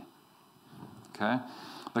mortality. Okay?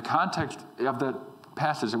 The context of the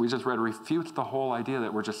passage that we just read refutes the whole idea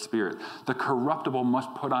that we're just spirit. The corruptible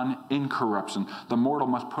must put on incorruption. The mortal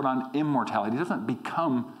must put on immortality. It doesn't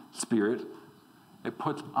become spirit. It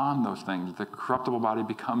puts on those things. The corruptible body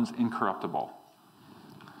becomes incorruptible.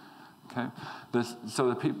 Okay? So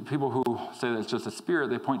the people who say that it's just a spirit,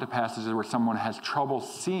 they point to passages where someone has trouble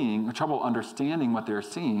understanding what they're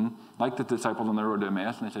seeing, like the disciples on the road to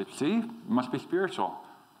Emmaus, and they say, see, it must be spiritual.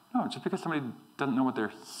 No, just because somebody doesn't know what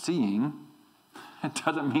they're seeing, it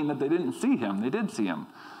doesn't mean that they didn't see him. They did see him.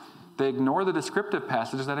 They ignore the descriptive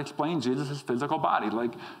passages that explain Jesus' physical body,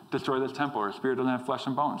 like destroy this temple, or spirit doesn't have flesh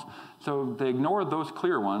and bones. So they ignore those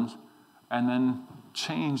clear ones and then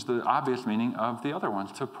change the obvious meaning of the other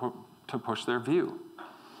ones to push their view.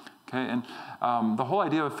 Okay, and the whole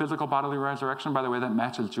idea of physical bodily resurrection, by the way, that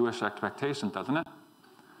matches Jewish expectations, doesn't it?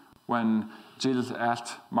 When Jesus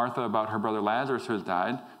asked Martha about her brother Lazarus who has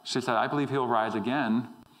died, she said, I believe he'll rise again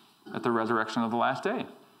at the resurrection of the last day.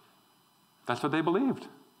 That's what they believed.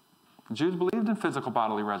 The Jews believed in physical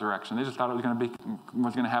bodily resurrection. They just thought it was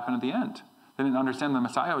going to happen at the end. They didn't understand the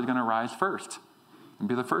Messiah was going to rise first and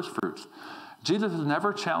be the first fruits. Jesus is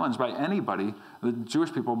never challenged by anybody, the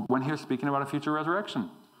Jewish people, when he was speaking about a future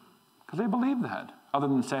resurrection, because they believed that, other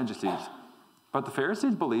than the Sadducees. But the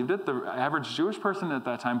Pharisees believed it. The average Jewish person at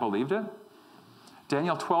that time believed it.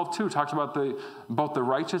 Daniel 12:2 talks about both the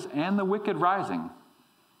righteous and the wicked rising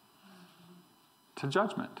to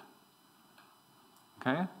judgment.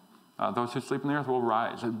 Okay? those who sleep in the earth will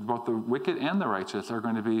rise. Both the wicked and the righteous are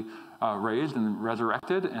going to be raised and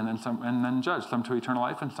resurrected, and then judged, some to eternal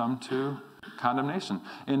life and some to condemnation.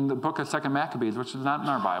 In the book of 2 Maccabees, which is not in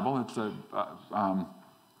our Bible, it's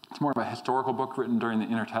more of a historical book written during the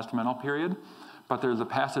intertestamental period, but there's a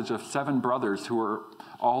passage of 7 brothers who were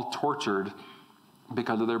all tortured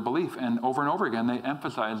because of their belief. And over again, they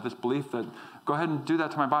emphasize this belief that, go ahead and do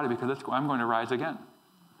that to my body because I'm going to rise again.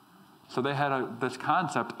 So they had this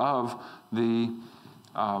concept of the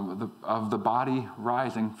body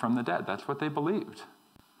rising from the dead. That's what they believed.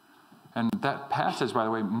 And that passage, by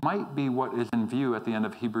the way, might be what is in view at the end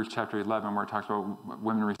of Hebrews chapter 11, where it talks about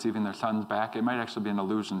women receiving their sons back. It might actually be an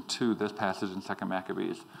allusion to this passage in 2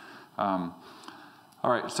 Maccabees. All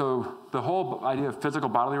right, so the whole idea of physical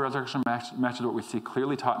bodily resurrection matches what we see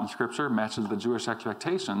clearly taught in Scripture, matches the Jewish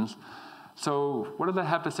expectations. So what does that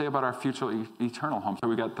have to say about our future eternal home? So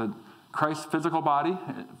we got Christ's physical body,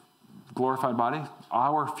 glorified body,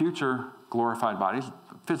 our future glorified bodies,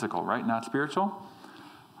 physical, right, not spiritual.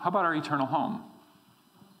 How about our eternal home?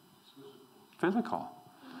 Physical.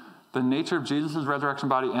 The nature of Jesus' resurrection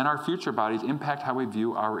body and our future bodies impact how we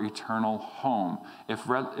view our eternal home. If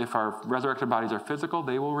our resurrected bodies are physical,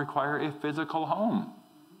 they will require a physical home,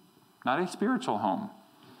 not a spiritual home.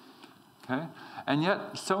 Okay? And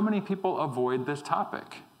yet, so many people avoid this topic.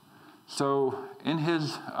 So, in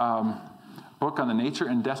his book on the nature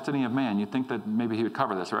and destiny of man, you'd think that maybe he would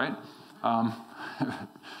cover this, right?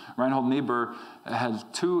 Reinhold Niebuhr has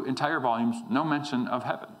 2 entire volumes, no mention of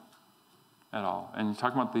heaven at all. And he's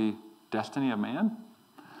talking about the destiny of man.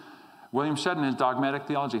 William Shedd, his Dogmatic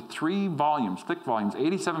Theology, 3 volumes, thick volumes,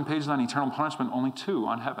 87 pages on eternal punishment, only 2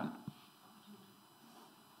 on heaven.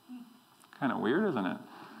 Kind of weird, isn't it?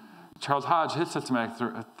 Charles Hodge, his Systematic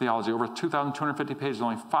Theology, over 2,250 pages,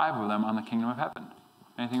 only 5 of them on the kingdom of heaven.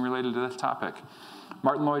 Anything related to this topic.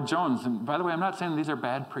 Martin Lloyd-Jones, and by the way, I'm not saying these are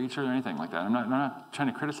bad preachers or anything like that. I'm not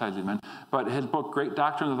trying to criticize these men. But his book, Great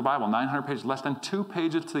Doctrines of the Bible, 900 pages, less than 2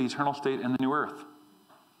 pages to the eternal state and the new earth.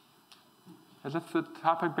 As if the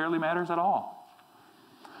topic barely matters at all.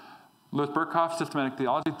 Louis Berkhoff, Systematic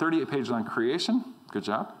Theology, 38 pages on creation. Good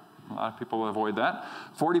job. A lot of people will avoid that.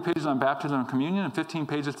 40 pages on baptism and communion, and 15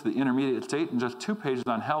 pages to the intermediate state, and just 2 pages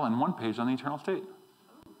on hell and 1 page on the eternal state.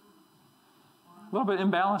 A little bit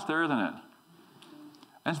imbalanced there, isn't it?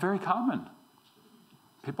 And it's very common.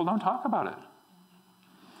 People don't talk about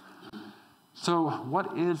it. So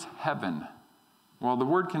what is heaven? Well, the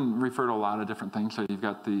word can refer to a lot of different things. So you've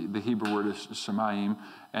got the Hebrew word is shamayim,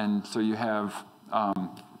 and so you have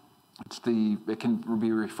it can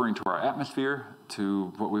be referring to our atmosphere,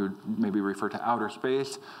 to what we would maybe refer to outer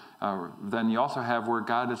space. Then you also have where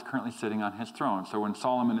God is currently sitting on his throne. So when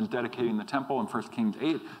Solomon is dedicating the temple in 1 Kings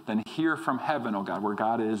 8, then hear from heaven, O God, where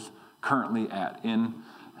God is currently at, in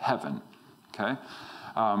heaven. Okay?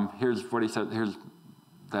 Here's what he said. Here's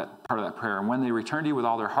that part of that prayer. And when they return to you with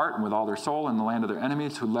all their heart and with all their soul in the land of their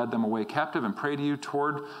enemies, who led them away captive, and pray to you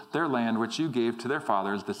toward their land which you gave to their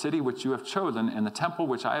fathers, the city which you have chosen, and the temple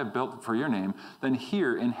which I have built for your name, then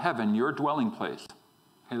here in heaven, your dwelling place.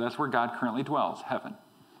 Okay, that's where God currently dwells, heaven.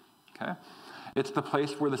 Okay? It's the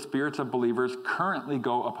place where the spirits of believers currently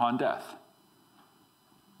go upon death.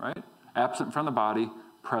 Right? Absent from the body,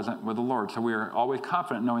 present with the Lord. So we are always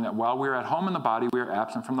confident knowing that while we are at home in the body, we are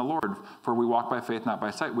absent from the Lord. For we walk by faith, not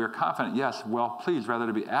by sight. We are confident, yes, well pleased rather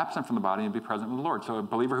to be absent from the body and be present with the Lord. So a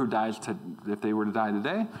believer who dies, if they were to die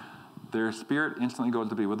today, their spirit instantly goes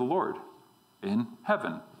to be with the Lord in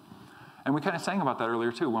heaven. And we kind of sang about that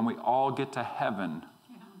earlier too. When we all get to heaven,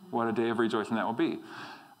 what a day of rejoicing that will be.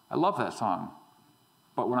 I love that song.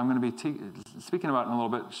 But what I'm going to be speaking about in a little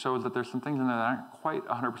bit shows that there's some things in there that aren't quite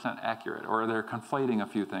 100% accurate, or they're conflating a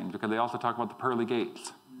few things, because they also talk about the pearly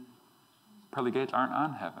gates. Pearly gates aren't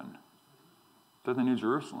on heaven. They're the New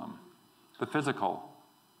Jerusalem, the physical.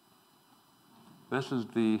 This is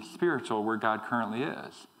the spiritual where God currently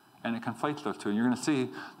is. And it conflates those two. And you're going to see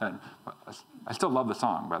that, I still love the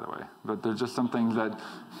song, by the way, but there's just some things that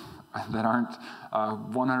aren't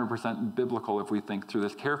 100% biblical if we think through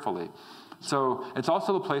this carefully. So it's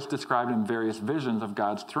also the place described in various visions of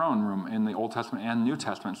God's throne room in the Old Testament and New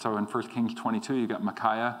Testament. So in 1 Kings 22, you got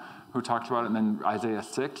Micaiah who talks about it, and then Isaiah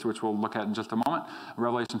 6, which we'll look at in just a moment,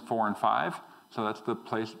 Revelation 4 and 5. So that's the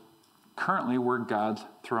place currently where God's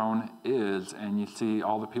throne is, and you see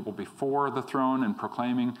all the people before the throne and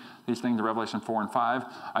proclaiming these things in Revelation 4 and 5.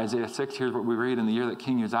 Isaiah 6, here's what we read. In the year that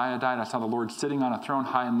King Uzziah died, I saw the Lord sitting on a throne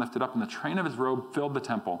high and lifted up, and the train of his robe filled the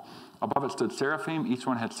temple. Above it stood seraphim, each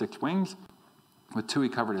one had 6 wings. With 2 he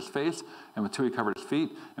covered his face, and with 2 he covered his feet,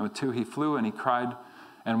 and with 2 he flew, and he cried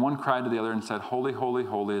And one cried to the other and said, Holy, holy,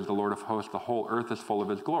 holy is the Lord of hosts. The whole earth is full of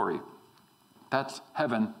his glory. That's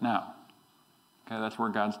heaven now. Okay, that's where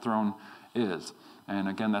God's throne is. And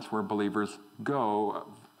again, that's where believers go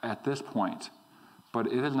at this point. But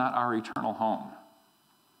it is not our eternal home.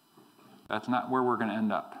 That's not where we're going to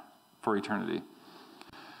end up for eternity.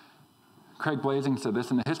 Craig Blazing said this,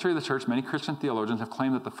 in the history of the church, many Christian theologians have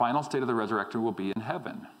claimed that the final state of the resurrected will be in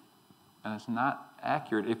heaven. And it's not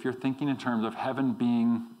accurate if you're thinking in terms of heaven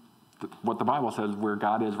being what the Bible says, where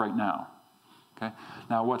God is right now. Okay?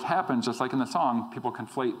 Now, what's happened, just like in the song, people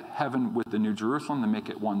conflate heaven with the New Jerusalem. They make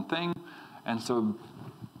it one thing. And so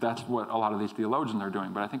that's what a lot of these theologians are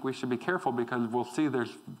doing. But I think we should be careful because we'll see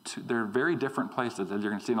they're very different places, as you're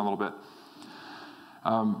going to see in a little bit.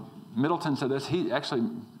 Middleton said this. He actually,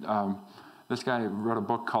 this guy wrote a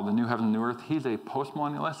book called The New Heaven and New Earth. He's a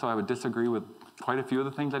postmillennialist, so I would disagree with quite a few of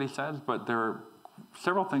the things that he says, but there are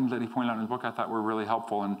several things that he pointed out in his book I thought were really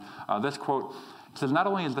helpful. And this quote says, not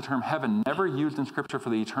only is the term heaven never used in Scripture for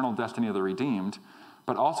the eternal destiny of the redeemed,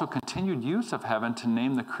 but also continued use of heaven to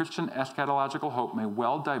name the Christian eschatological hope may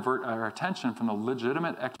well divert our attention from the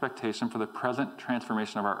legitimate expectation for the present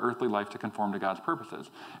transformation of our earthly life to conform to God's purposes.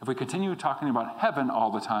 If we continue talking about heaven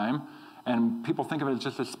all the time, and people think of it as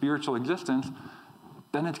just a spiritual existence,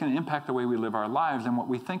 then it's going to impact the way we live our lives and what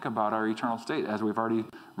we think about our eternal state, as we've already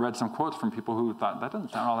read some quotes from people who thought, that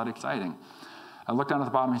doesn't sound all that exciting. I look down at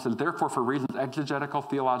the bottom, he says, therefore, for reasons exegetical,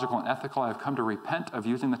 theological, and ethical, I have come to repent of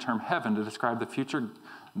using the term heaven to describe the future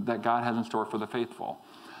that God has in store for the faithful.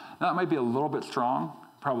 Now, that might be a little bit strong,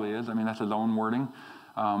 probably is. I mean, that's his own wording.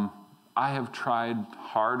 I have tried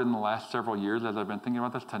hard in the last several years, as I've been thinking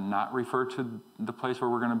about this, to not refer to the place where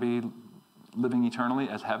we're going to be living eternally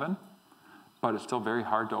as heaven. But it's still very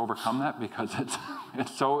hard to overcome that because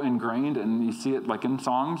it's so ingrained, and you see it like in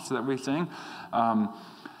songs that we sing.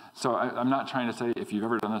 So I'm not trying to say, if you've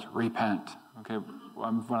ever done this, repent. Okay, what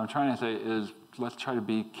I'm trying to say is let's try to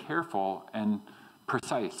be careful and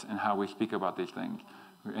precise in how we speak about these things.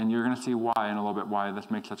 And you're going to see why in a little bit why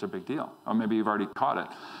this makes such a big deal. Or maybe you've already caught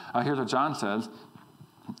it. Here's what John says.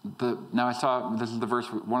 Now I saw, this is the verse,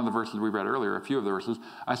 one of the verses we read earlier, a few of the verses.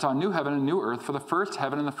 I saw a new heaven and a new earth, for the first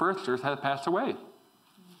heaven and the first earth had passed away.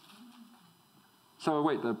 So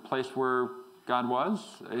wait, the place where God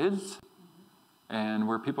is, and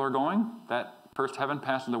where people are going, that first heaven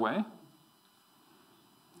passes away?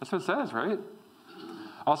 That's what it says, right?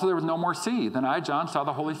 Also, there was no more sea. Then I, John, saw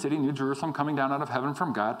the holy city, New Jerusalem, coming down out of heaven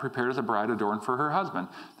from God, prepared as a bride adorned for her husband.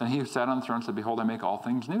 Then he who sat on the throne said, behold, I make all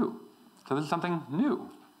things new. So this is something new.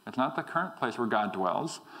 It's not the current place where God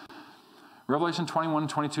dwells. Revelation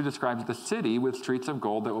 21:22 describes the city with streets of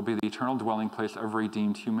gold that will be the eternal dwelling place of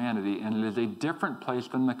redeemed humanity. And it is a different place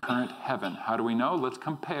than the current heaven. How do we know? Let's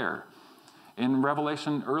compare. In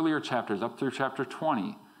Revelation earlier chapters, up through chapter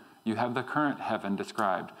 20, you have the current heaven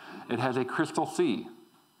described. It has a crystal sea,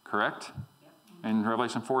 correct? In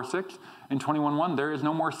Revelation 4:6. In 21:1, there is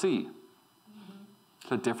no more sea.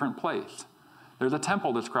 It's a different place. There's a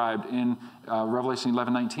temple described in Revelation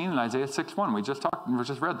 11:19 and Isaiah 6:1. We just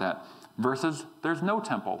read that. Versus, there's no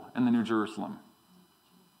temple in the New Jerusalem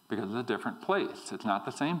because it's a different place. It's not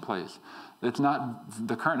the same place. It's not,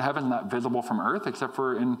 the current heaven is not visible from earth, except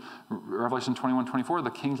for in Revelation 21:24, the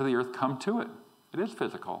kings of the earth come to it. It is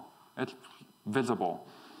physical. It's visible.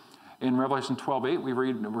 In Revelation 12:8,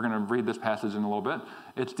 we're going to read this passage in a little bit.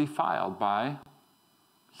 It's defiled by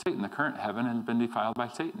Satan. The current heaven has been defiled by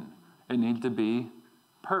Satan. It needs to be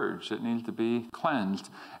purged. It needs to be cleansed.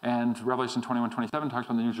 And Revelation 21:27 talks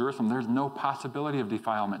about the New Jerusalem. There's no possibility of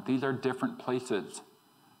defilement. These are different places.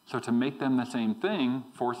 So to make them the same thing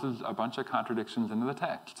forces a bunch of contradictions into the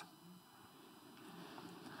text.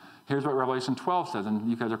 Here's what Revelation 12 says, and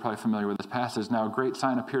you guys are probably familiar with this passage. Now a great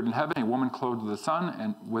sign appeared in heaven, a woman clothed with the sun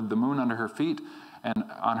and with the moon under her feet, and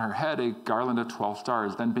on her head a garland of 12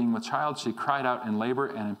 stars. Then being with child, she cried out in labor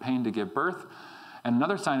and in pain to give birth. And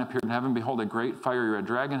another sign appeared in heaven. Behold, a great fiery red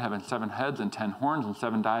dragon, having 7 heads and 10 horns and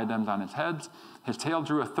 7 diadems on his heads. His tail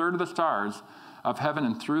drew a third of the stars of heaven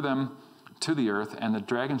and threw them to the earth. And the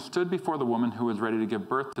dragon stood before the woman who was ready to give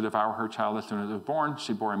birth to devour her child as soon as it was born.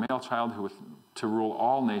 She bore a male child who was to rule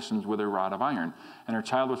all nations with a rod of iron. And her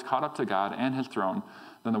child was caught up to God and his throne.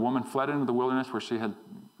 Then the woman fled into the wilderness where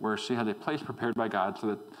she had a place prepared by God so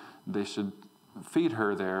that they should feed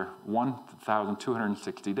her there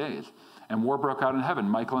 1,260 days. And war broke out in heaven.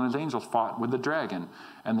 Michael and his angels fought with the dragon.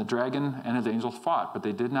 And the dragon and his angels fought, but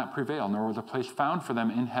they did not prevail, nor was a place found for them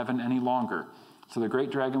in heaven any longer. So the great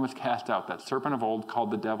dragon was cast out, that serpent of old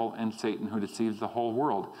called the devil and Satan, who deceives the whole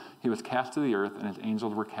world. He was cast to the earth, and his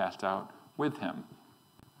angels were cast out with him.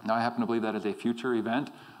 Now I happen to believe that is a future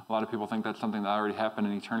event A lot of people think that's something that already happened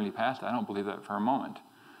in eternity past. I don't believe that for a moment.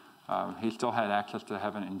 He still had access to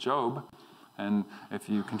heaven in Job. And if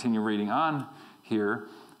you continue reading on here,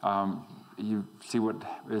 you see what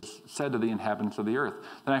is said to the inhabitants of the earth.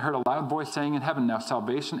 Then I heard a loud voice saying in heaven, now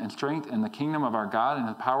salvation and strength and the kingdom of our God and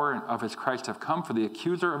the power of his Christ have come, for the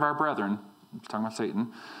accuser of our brethren, talking about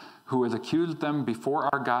Satan, who has accused them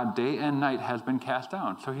before our God day and night, has been cast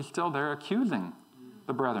down. So he's still there accusing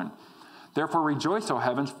the brethren. Therefore rejoice, O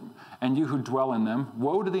heavens, and you who dwell in them.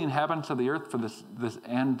 Woe to the inhabitants of the earth for this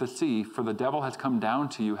and the sea, for the devil has come down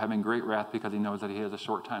to you, having great wrath, because he knows that he has a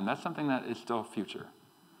short time. That's something that is still future.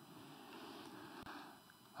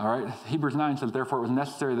 All right, Hebrews 9 says, therefore it was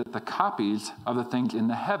necessary that the copies of the things in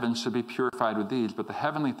the heavens should be purified with these, but the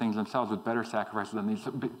heavenly things themselves with better sacrifices than these.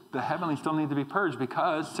 The heavenly still need to be purged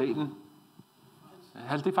because Satan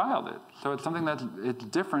has defiled it. So it's something it's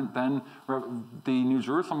different than the New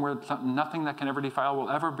Jerusalem, where nothing that can ever defile will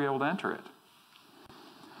ever be able to enter it.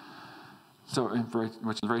 So,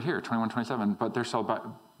 which is right here, 21:27. But there shall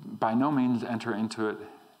by no means enter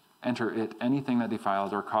it anything that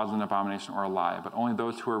defiles or causes an abomination or a lie, but only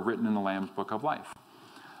those who are written in the Lamb's book of life.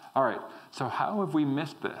 All right, so how have we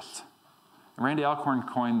missed this? Randy Alcorn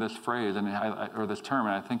coined this phrase, or this term,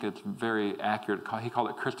 and I think it's very accurate. He called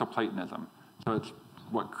it crystal Platonism. So it's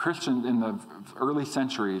what Christians in the early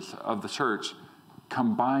centuries of the church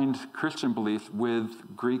combined Christian belief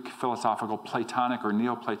with Greek philosophical Platonic or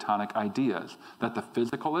Neoplatonic ideas, that the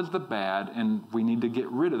physical is the bad and we need to get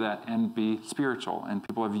rid of that and be spiritual. And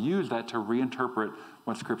people have used that to reinterpret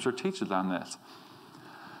what Scripture teaches on this.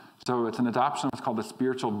 So it's an adoption of what's called the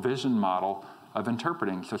spiritual vision model of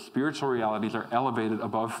interpreting. So spiritual realities are elevated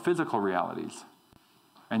above physical realities.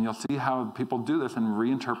 And you'll see how people do this and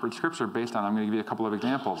reinterpret Scripture based on, I'm going to give you a couple of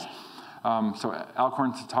examples. So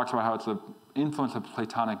Alcorn talks about how it's the influence of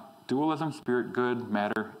Platonic dualism, spirit good,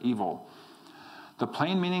 matter evil. The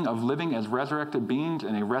plain meaning of living as resurrected beings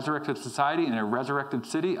in a resurrected society, in a resurrected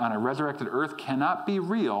city, on a resurrected earth cannot be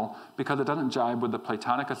real because it doesn't jibe with the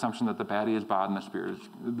Platonic assumption that the body is bad and the spirit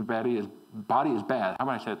is, body is bad. How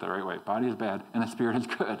about I say it the right way? Body is bad and the spirit is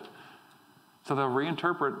good. So they'll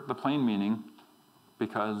reinterpret the plain meaning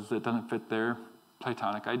because it doesn't fit their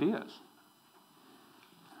Platonic ideas.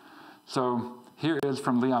 So here is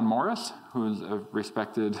from Leon Morris, who is a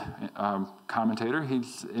respected commentator.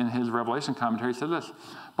 He's in his Revelation commentary, he says this: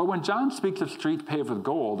 but when John speaks of streets paved with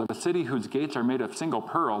gold, of a city whose gates are made of single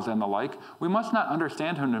pearls and the like, we must not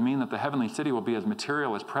understand him to mean that the heavenly city will be as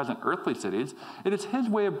material as present earthly cities. It is his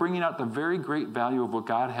way of bringing out the very great value of what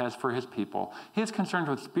God has for his people. He is concerned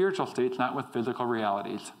with spiritual states, not with physical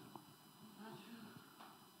realities.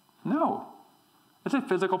 No, it's a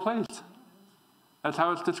physical place. That's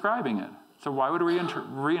how it's describing it. So why would we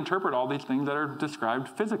reinterpret all these things that are described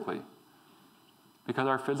physically? Because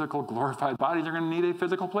our physical glorified bodies are going to need a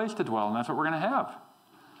physical place to dwell, and that's what we're going to have.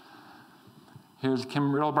 Here's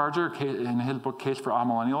Kim Riddlebarger in his book, Case for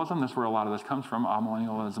Amillennialism. This is where a lot of this comes from.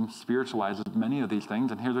 Amillennialism spiritualizes many of these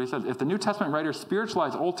things, and here's what he says. If the New Testament writers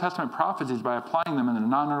spiritualize Old Testament prophecies by applying them in a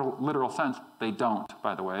non-literal sense, they don't,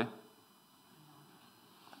 by the way.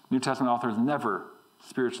 New Testament authors never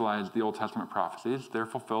spiritualize the Old Testament prophecies. They're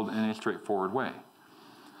fulfilled in a straightforward way.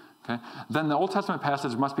 Okay? Then the Old Testament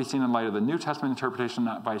passage must be seen in light of the New Testament interpretation,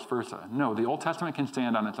 not vice versa. No, the Old Testament can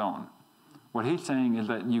stand on its own. What he's saying is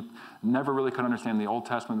that you never really could understand the Old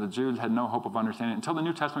Testament. The Jews had no hope of understanding it until the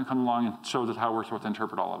New Testament comes along and shows us how we're supposed to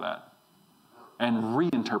interpret all of that. And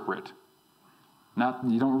reinterpret.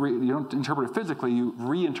 You don't interpret it physically, you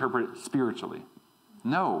reinterpret it spiritually.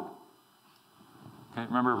 No. Okay,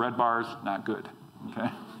 remember, red bars, not good. Okay?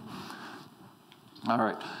 All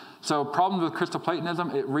right. So problems with crystal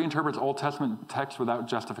Platonism, it reinterprets Old Testament texts without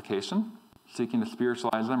justification, seeking to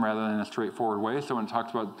spiritualize them rather than in a straightforward way. So when it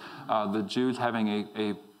talks about the Jews having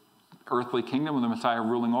a earthly kingdom with the Messiah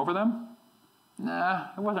ruling over them,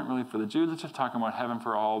 it wasn't really for the Jews. It's just talking about heaven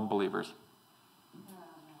for all believers.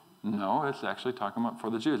 No, it's actually talking about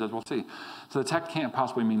for the Jews, as we'll see. So the text can't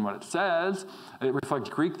possibly mean what it says. It reflects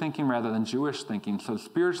Greek thinking rather than Jewish thinking. So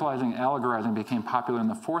spiritualizing, allegorizing became popular in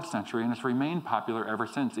the 4th century, and it's remained popular ever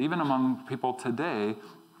since. Even among people today,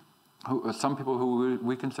 some people who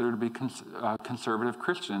we consider to be conservative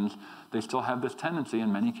Christians, they still have this tendency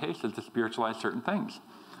in many cases to spiritualize certain things.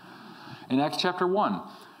 In Acts chapter 1,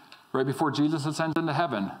 right before Jesus ascends into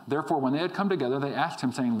heaven, therefore, when they had come together, they asked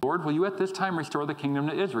him, saying, Lord, will you at this time restore the kingdom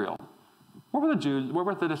to Israel? What were the Jews, what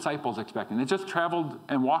were the disciples expecting? They just traveled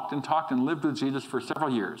and walked and talked and lived with Jesus for several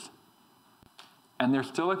years. And they're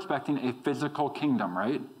still expecting a physical kingdom,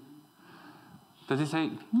 right? Does he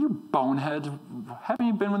say, you boneheads, haven't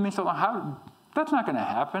you been with me so long? That's not going to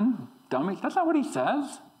happen, dummies. That's not what he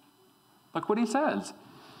says. Look what he says.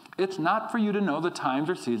 It's not for you to know the times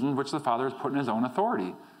or seasons which the Father has put in his own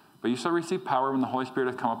authority, but you shall receive power when the Holy Spirit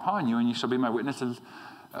has come upon you, and you shall be my witnesses,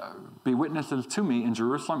 to me in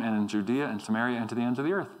Jerusalem and in Judea and Samaria and to the ends of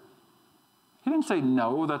the earth. He didn't say,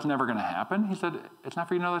 no, that's never going to happen. He said, it's not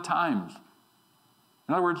for you to know the times.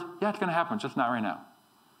 In other words, yeah, it's going to happen, just not right now.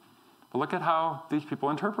 But look at how these people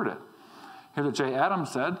interpret it. Here's what J.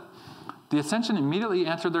 Adams said. The ascension immediately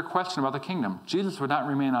answered their question about the kingdom. Jesus would not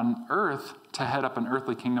remain on earth to head up an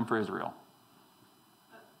earthly kingdom for Israel.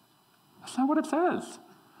 That's not what it says.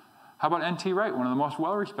 How about N.T. Wright, one of the most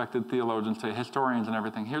well-respected theologians today, historians and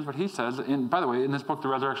everything? Here's what he says. By the way, in this book, The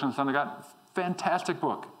Resurrection of the Son of God, fantastic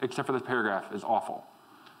book, except for this paragraph is awful.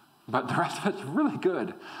 But the rest of it's really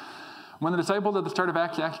good. When the disciples at the start of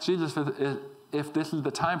Acts asked Jesus if this is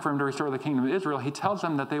the time for him to restore the kingdom of Israel, he tells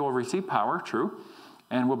them that they will receive power, true,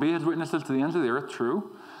 and will be his witnesses to the ends of the earth,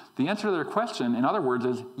 true. The answer to their question, in other words,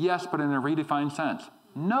 is yes, but in a redefined sense.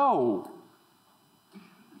 No.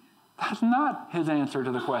 That's not his answer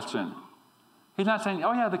to the question. He's not saying,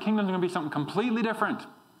 oh yeah, the kingdom's going to be something completely different.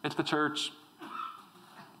 It's the church.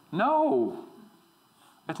 No.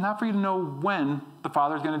 It's not for you to know when the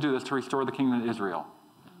Father's going to do this to restore the kingdom of Israel.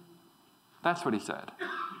 That's what he said.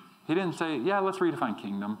 He didn't say, yeah, let's redefine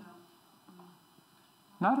kingdom.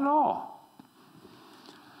 Not at all.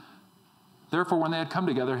 Therefore, when they had come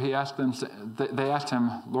together, they asked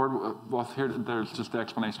him, Lord, well, there's just the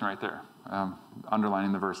explanation right there,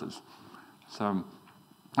 underlining the verses. So,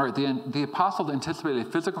 all right, the apostles anticipated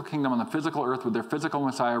a physical kingdom on the physical earth with their physical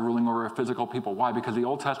Messiah ruling over a physical people. Why? Because the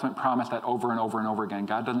Old Testament promised that over and over and over again.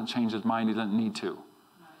 God doesn't change his mind. He doesn't need to.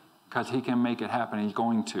 Because he can make it happen. He's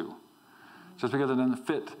going to. Just because it doesn't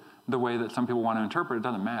fit the way that some people want to interpret it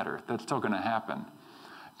doesn't matter. That's still going to happen.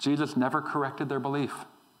 Jesus never corrected their belief.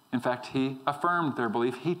 In fact, he affirmed their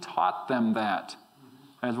belief. He taught them that,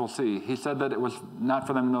 as we'll see. He said that it was not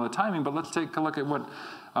for them to know the timing, but let's take a look at what,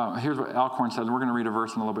 here's what Alcorn says. We're going to read a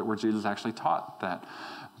verse in a little bit where Jesus actually taught that.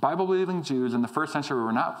 Bible-believing Jews in the first century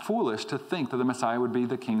were not foolish to think that the Messiah would be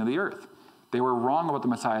the king of the earth. They were wrong about the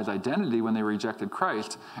Messiah's identity when they rejected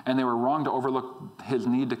Christ, and they were wrong to overlook his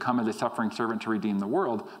need to come as a suffering servant to redeem the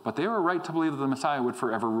world, but they were right to believe that the Messiah would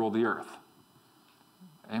forever rule the earth.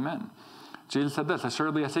 Amen. Jesus said this,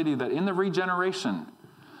 assuredly I say to you that in the regeneration,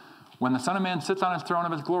 when the Son of Man sits on his throne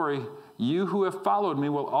of his glory, you who have followed me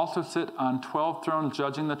will also sit on 12 thrones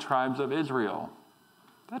judging the tribes of Israel.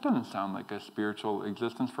 That doesn't sound like a spiritual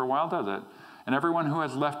existence for a while, does it? And everyone who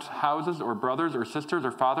has left houses or brothers or sisters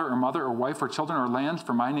or father or mother or wife or children or lands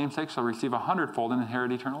for my name's sake shall receive 100-fold and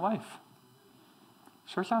inherit eternal life.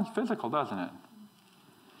 Sure sounds physical, doesn't it?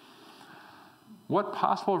 What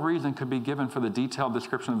possible reason could be given for the detailed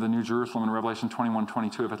description of the New Jerusalem in Revelation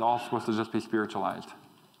 21:22 if it's all supposed to just be spiritualized?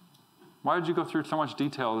 Why did you go through so much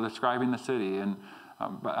detail describing the city? And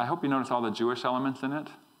but I hope you notice all the Jewish elements in it.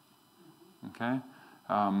 Okay?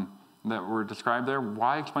 That were described there.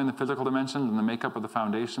 Why explain the physical dimensions and the makeup of the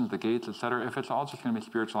foundations, the gates, etc., if it's all just going to be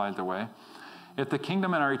spiritualized away? If the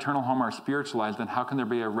kingdom and our eternal home are spiritualized, then how can there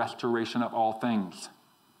be a restoration of all things?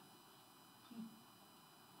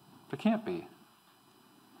 There can't be.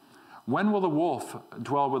 When will the wolf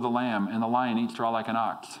dwell with the lamb and the lion eat straw like an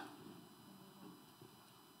ox?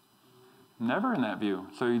 Never in that view.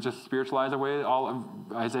 So you just spiritualize away all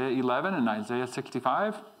of Isaiah 11 and Isaiah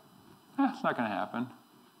 65? It's not going to happen.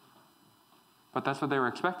 But that's what they were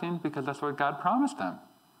expecting because that's what God promised them.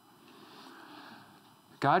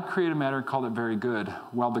 God created matter and called it very good.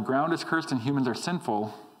 While the ground is cursed and humans are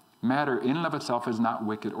sinful, matter in and of itself is not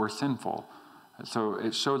wicked or sinful. So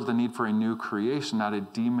it shows the need for a new creation, not a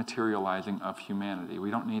dematerializing of humanity. We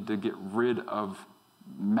don't need to get rid of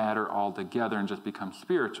matter altogether and just become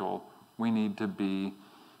spiritual. We need to be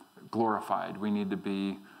glorified. We need to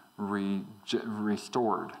be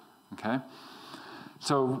restored. Okay?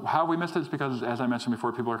 So how we missed it is because, as I mentioned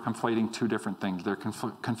before, people are conflating two different things. They're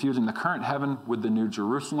confusing the current heaven with the New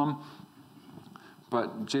Jerusalem.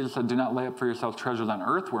 But Jesus said, do not lay up for yourselves treasures on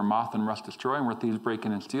earth where moth and rust destroy and where thieves break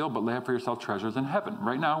in and steal, but lay up for yourself treasures in heaven.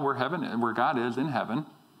 Right now, where God is in heaven,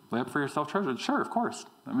 lay up for yourself treasures. Sure, of course.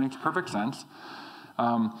 That makes perfect sense.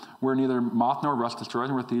 Where neither moth nor rust destroys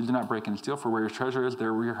and where thieves do not break in and steal, for where your treasure is,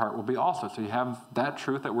 there where your heart will be also. So you have that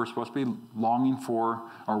truth that we're supposed to be longing for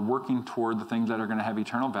or working toward the things that are going to have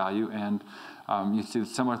eternal value. And you see a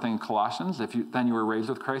similar thing in Colossians. Then you were raised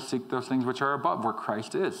with Christ, seek those things which are above, where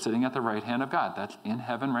Christ is, sitting at the right hand of God. That's in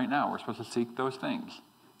heaven right now. We're supposed to seek those things.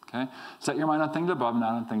 Okay? Set your mind on things above,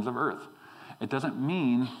 not on things of earth. It doesn't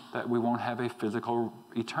mean that we won't have a physical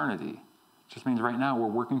eternity. It just means right now we're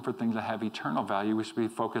working for things that have eternal value. We should be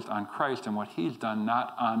focused on Christ and what he's done,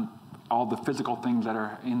 not on all the physical things that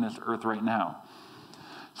are in this earth right now.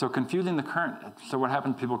 So what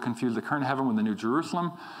happens, people confuse the current heaven with the New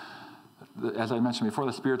Jerusalem. As I mentioned before,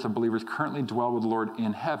 the spirits of believers currently dwell with the Lord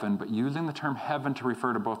in heaven, but using the term heaven to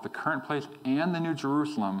refer to both the current place and the New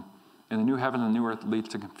Jerusalem in the new heaven and the new earth leads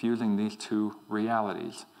to confusing these two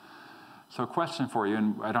realities. So a question for you,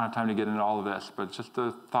 and I don't have time to get into all of this, but just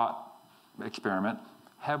a thought experiment.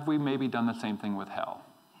 Have we maybe done the same thing with hell?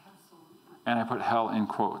 Absolutely. And I put hell in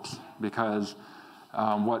quotes because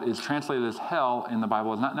what is translated as hell in the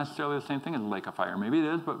Bible is not necessarily the same thing as the lake of fire. Maybe it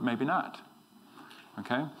is, but maybe not.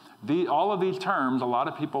 Okay? All of these terms, a lot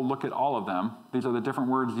of people look at all of them. These are the different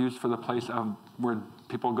words used for the place of where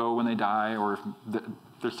people go when they die, or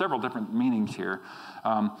there's several different meanings here.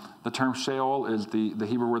 The term Sheol is the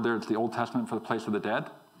Hebrew word there. It's the Old Testament for the place of the dead.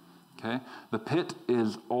 Okay? The pit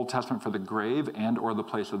is Old Testament for the grave and or the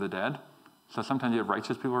place of the dead. So sometimes you have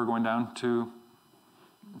righteous people who are going down to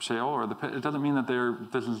Sheol or the pit. It doesn't mean that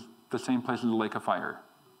this is the same place as the lake of fire.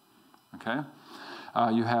 Okay?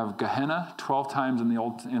 You have Gehenna 12 times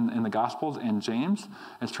in the Gospels and James.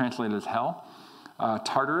 It's translated as hell.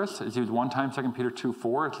 Tartarus is used one time, 2 Peter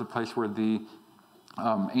 2:4. It's the place where the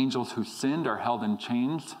angels who sinned are held in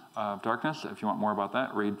chains of darkness. If you want more about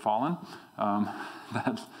that, read Fallen.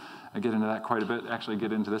 I get into that quite a bit. Actually,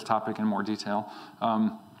 get into this topic in more detail.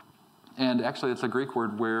 And actually, it's a Greek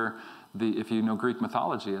word where if you know Greek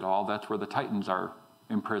mythology at all, that's where the Titans are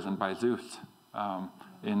imprisoned by Zeus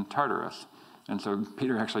in Tartarus. And so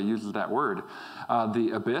Peter actually uses that word.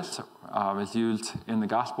 The abyss is used in the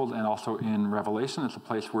Gospels and also in Revelation. It's a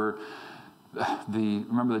place where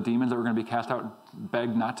remember the demons that were going to be cast out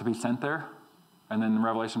begged not to be sent there? And then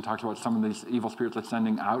Revelation talks about some of these evil spirits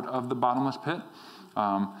ascending out of the bottomless pit.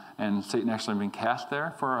 And Satan actually being cast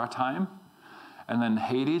there for a time. And then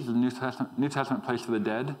Hades, the New Testament place for the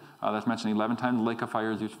dead, that's mentioned 11 times. The lake of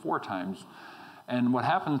fire is used 4 times. And what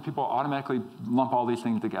happens, people automatically lump all these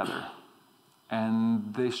things together.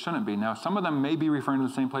 And they shouldn't be. Now, some of them may be referring to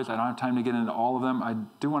the same place. I don't have time to get into all of them. I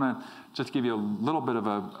do want to just give you a little bit of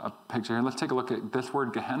a picture here. Let's take a look at this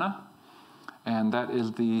word, Gehenna. And that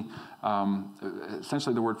is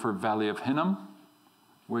essentially the word for Valley of Hinnom,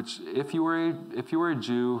 which if you were a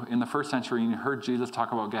Jew in the first century and you heard Jesus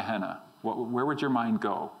talk about Gehenna, where would your mind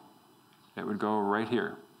go? It would go right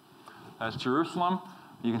here. That's Jerusalem.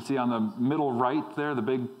 You can see on the middle right there, the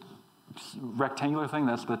big rectangular thing,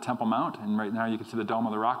 that's the Temple Mount. And right now you can see the Dome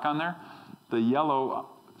of the Rock on there. The yellow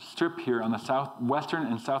strip here on the southwestern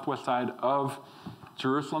and southwest side of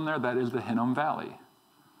Jerusalem there, that is the Hinnom Valley.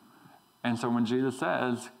 And so when Jesus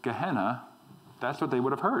says Gehenna, that's what they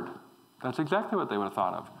would have heard. That's exactly what they would have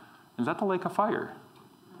thought of. Is that the lake of fire?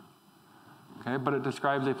 Okay, but it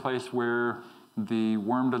describes a place where the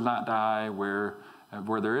worm does not die, where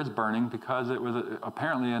there is burning, because it was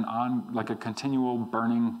apparently a continual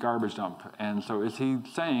burning garbage dump. And so is he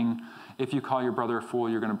saying, if you call your brother a fool,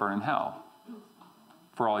 you're going to burn in hell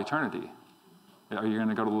for all eternity? Are you going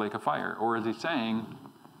to go to the lake of fire? Or is he saying,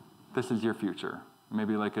 this is your future?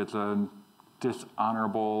 Maybe like it's a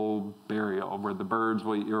dishonorable burial where the birds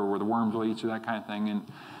will eat you or where the worms will eat you, that kind of thing. And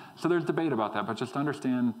so there's debate about that, but just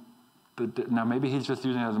understand now maybe he's just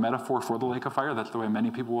using it as a metaphor for the lake of fire. That's the way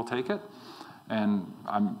many people will take it. And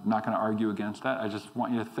I'm not going to argue against that. I just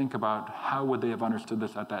want you to think about how would they have understood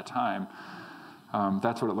this at that time.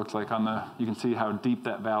 That's what it looks like you can see how deep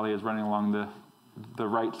that valley is running along the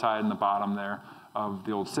right side and the bottom there of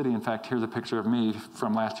the old city. In fact, here's a picture of me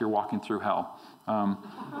from last year walking through hell.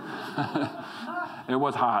 It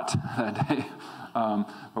was hot that day.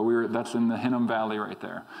 But that's in the Hinnom Valley right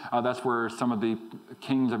there. That's where some of the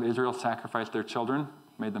kings of Israel sacrificed their children,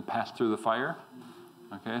 made them pass through the fire.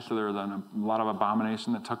 Okay, so there was a lot of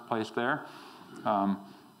abomination that took place there. All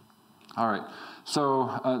right,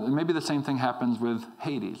 so maybe the same thing happens with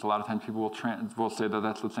Hades. A lot of times people will say that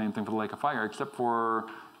that's the same thing for the lake of fire, except for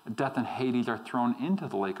death and Hades are thrown into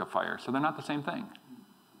the lake of fire. So they're not the same thing.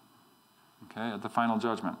 Okay, at the final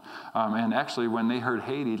judgment. And actually, when they heard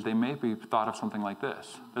Hades, they maybe thought of something like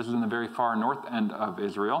this. This is in the very far north end of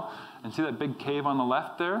Israel. And see that big cave on the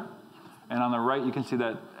left there? And on the right, you can see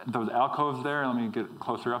those alcoves there. Let me get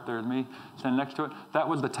closer up there with me. Stand next to it. That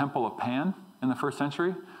was the temple of Pan in the first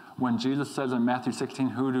century. When Jesus says in Matthew 16,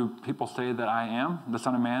 who do people say that I am, the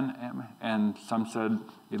Son of Man am? And some said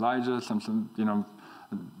Elijah, some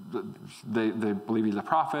they believe he's a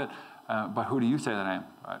prophet. But who do you say that I am?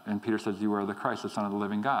 And Peter says, you are the Christ, the Son of the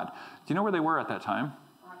living God. Do you know where they were at that time?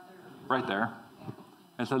 Right there.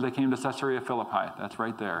 It says they came to Caesarea Philippi. That's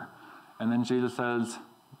right there. And then Jesus says,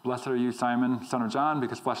 blessed are you, Simon, son of John,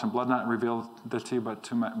 because flesh and blood not revealed this to you,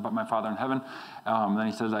 but my Father in heaven. Then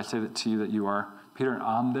he says, I say that to you that you are Peter,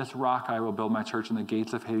 on this rock I will build my church, and the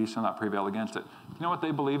gates of Hades shall not prevail against it. You know what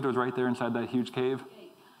they believed was right there inside that huge cave?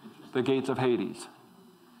 The gates of Hades.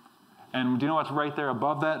 And do you know what's right there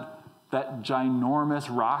above that? That ginormous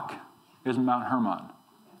rock is Mount Hermon,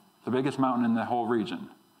 the biggest mountain in the whole region.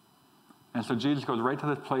 And so Jesus goes right to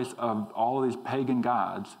this place of all of these pagan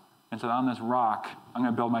gods and said, on this rock, I'm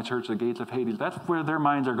going to build my church, the gates of Hades. That's where their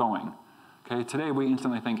minds are going. Okay, today we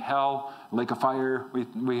instantly think hell, lake of fire.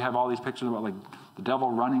 We have all these pictures about like the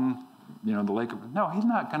devil running, the lake of... No, he's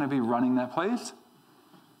not going to be running that place.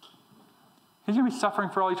 He's going to be suffering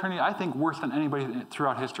for all eternity, I think, worse than anybody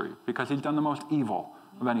throughout history, because he's done the most evil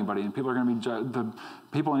of anybody. And people are going to be the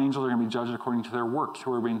people and angels are going to be judged according to their works,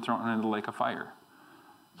 who are being thrown into the lake of fire.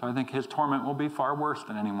 So I think his torment will be far worse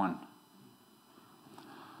than anyone.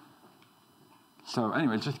 So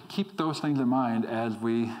anyway, just keep those things in mind as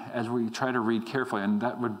we try to read carefully. And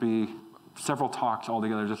that would be several talks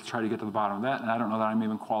altogether just to try to get to the bottom of that. And I don't know that I'm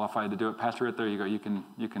even qualified to do it. Pastor, right there you go. You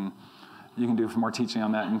can do some more teaching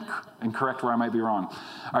on that and correct where I might be wrong.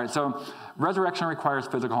 All right, so resurrection requires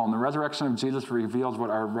physical home. The resurrection of Jesus reveals what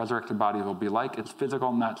our resurrected bodies will be like. It's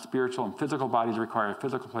physical, not spiritual, and physical bodies require a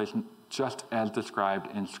physical place just as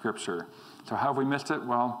described in Scripture. So how have we missed it?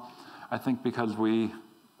 Well, I think because we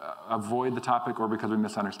avoid the topic or because we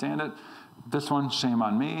misunderstand it. This one, shame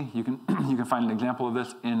on me. You can find an example of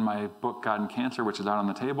this in my book, God and Cancer, which is out on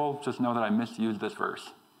the table. Just know that I misused this verse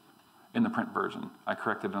in the print version. I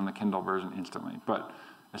corrected it on the Kindle version instantly, but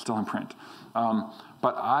it's still in print.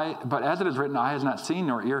 But as it is written, eye has not seen,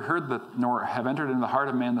 nor ear heard, nor have entered into the heart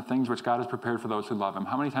of man the things which God has prepared for those who love him.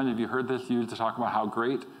 How many times have you heard this used to talk about how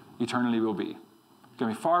great eternity will be? It's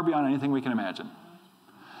going to be far beyond anything we can imagine.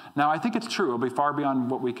 Now, I think it's true. It'll be far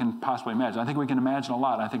beyond what we can possibly imagine. I think we can imagine a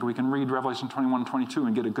lot. I think we can read Revelation 21 and 22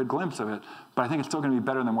 and get a good glimpse of it, but I think it's still going to be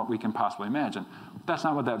better than what we can possibly imagine. That's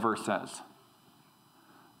not what that verse says.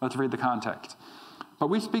 Let's read the context. But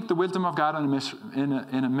we speak the wisdom of God in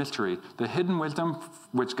a mystery, the hidden wisdom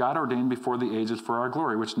which God ordained before the ages for our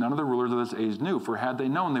glory, which none of the rulers of this age knew, for had they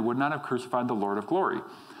known, they would not have crucified the Lord of glory.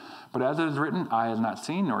 But as it is written, eye has not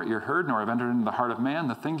seen, nor ear heard, nor have entered into the heart of man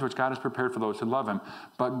the things which God has prepared for those who love him.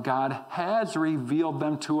 But God has revealed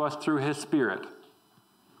them to us through his Spirit.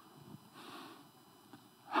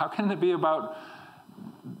 How can it be about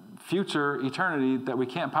future eternity that we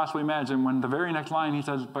can't possibly imagine when the very next line he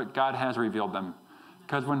says, but God has revealed them?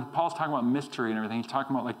 Because when Paul's talking about mystery and everything, he's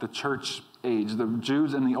talking about like the church age. The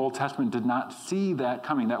Jews in the Old Testament did not see that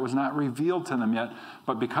coming. That was not revealed to them yet.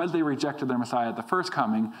 But because they rejected their Messiah at the first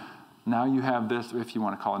coming, now you have this, if you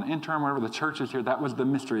want to call it an interim, whatever, the church is here. That was the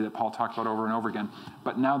mystery that Paul talked about over and over again.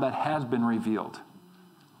 But now that has been revealed.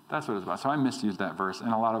 That's what it's about. So I misused that verse,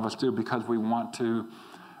 and a lot of us do, because we want to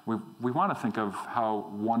think of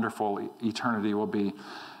how wonderful eternity will be.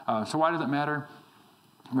 So why does it matter?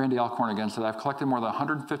 Randy Alcorn again said, I've collected more than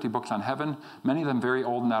 150 books on heaven, many of them very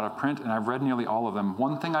old and out of print, and I've read nearly all of them.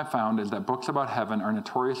 One thing I've found is that books about heaven are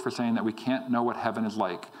notorious for saying that we can't know what heaven is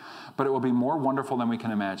like, but it will be more wonderful than we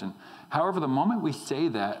can imagine. However, the moment we say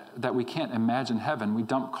that we can't imagine heaven, we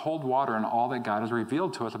dump cold water on all that God has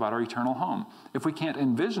revealed to us about our eternal home. If we can't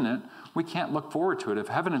envision it, we can't look forward to it. If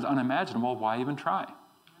heaven is unimaginable, why even try?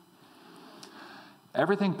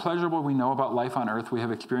 Everything pleasurable we know about life on earth we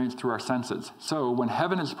have experienced through our senses. So when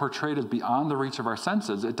heaven is portrayed as beyond the reach of our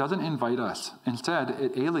senses, it doesn't invite us. Instead,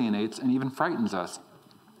 it alienates and even frightens us.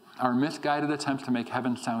 Our misguided attempts to make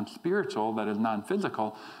heaven sound spiritual, that is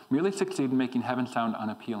non-physical, merely succeed in making heaven sound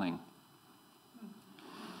unappealing.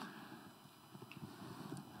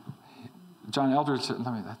 John Eldridge,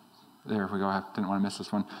 there we go, I didn't want to miss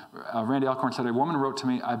this one. Randy Alcorn said, a woman wrote to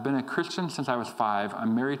me, I've been a Christian since I was 5.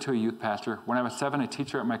 I'm married to a youth pastor. When I was 7, a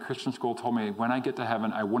teacher at my Christian school told me when I get to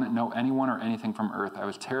heaven, I wouldn't know anyone or anything from earth. I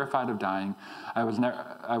was terrified of dying. I was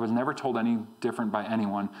never told any different by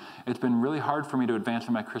anyone. It's been really hard for me to advance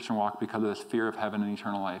in my Christian walk because of this fear of heaven and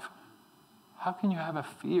eternal life. How can you have a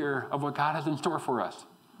fear of what God has in store for us?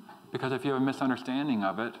 Because if you have a misunderstanding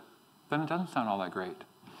of it, then it doesn't sound all that great.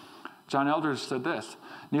 John Eldridge said this,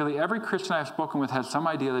 nearly every Christian I have spoken with has some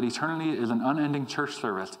idea that eternity is an unending church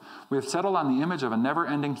service. We have settled on the image of a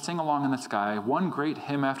never-ending sing-along in the sky, one great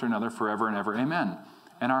hymn after another, forever and ever, amen.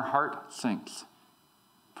 And our heart sinks.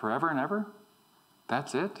 Forever and ever?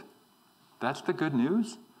 That's it? That's the good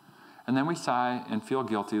news? And then we sigh and feel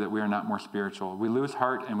guilty that we are not more spiritual. We lose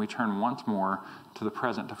heart and we turn once more to the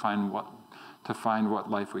present to find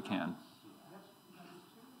what life we can.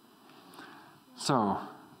 So,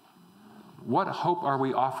 what hope are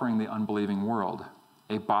we offering the unbelieving world?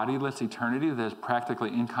 A bodiless eternity that is practically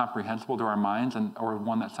incomprehensible to our minds or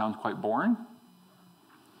one that sounds quite boring?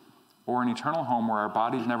 or an eternal home where our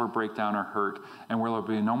bodies never break down or hurt, and where there will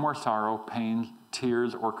be no more sorrow, pain,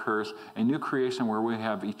 tears, or curse, a new creation where we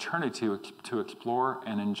have eternity to explore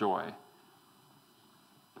and enjoy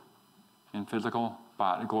in physical,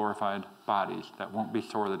 glorified bodies that won't be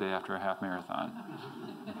sore the day after a half marathon.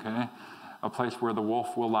 Okay? A place where the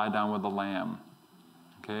wolf will lie down with the lamb.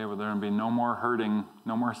 Okay? Where there will be no more hurting,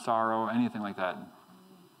 no more sorrow, anything like that.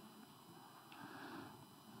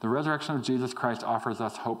 The resurrection of Jesus Christ offers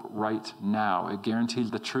us hope right now. It guarantees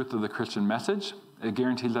the truth of the Christian message. It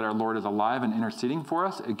guarantees that our Lord is alive and interceding for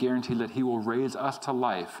us. It guarantees that he will raise us to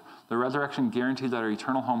life. The resurrection guarantees that our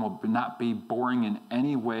eternal home will not be boring in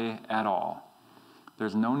any way at all.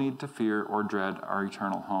 There's no need to fear or dread our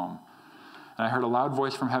eternal home. And I heard a loud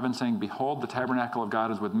voice from heaven saying, "Behold, the tabernacle of God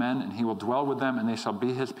is with men, and he will dwell with them, and they shall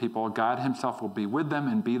be his people. God himself will be with them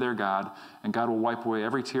and be their God, and God will wipe away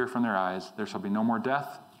every tear from their eyes. There shall be no more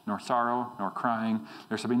death, nor sorrow, nor crying.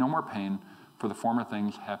 There shall be no more pain, for the former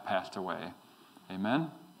things have passed away."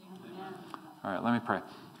 Amen? Amen. All right, let me pray.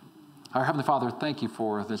 Our Heavenly Father, thank you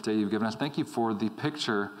for this day you've given us. Thank you for the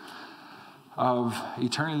picture of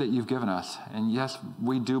eternity that you've given us. And yes,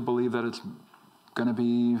 we do believe that it's going to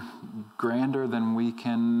be grander than we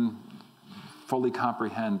can fully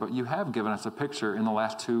comprehend. But you have given us a picture in the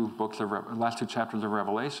last two chapters of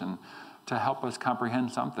Revelation to help us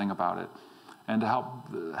comprehend something about it. And to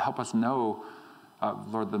help us know,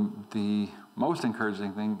 Lord, the most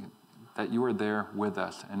encouraging thing, that you are there with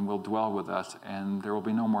us and will dwell with us, and there will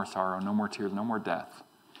be no more sorrow, no more tears, no more death.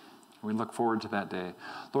 We look forward to that day.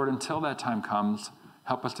 Lord, until that time comes,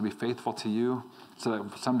 help us to be faithful to you so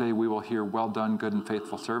that someday we will hear, "Well done, good and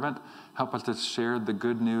faithful servant." Help us to share the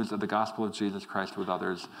good news of the gospel of Jesus Christ with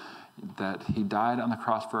others, that he died on the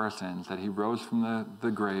cross for our sins, that he rose from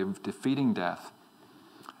the grave, defeating death.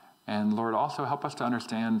 And Lord, also help us to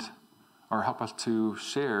understand, or help us to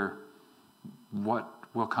share what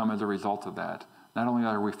will come as a result of that. Not only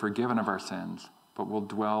are we forgiven of our sins, but we'll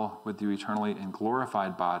dwell with you eternally in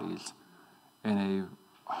glorified bodies in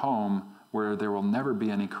a home where there will never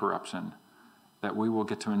be any corruption, that we will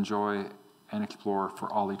get to enjoy and explore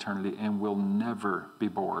for all eternity and will never be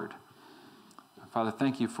bored. Father,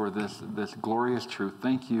 thank you for this glorious truth.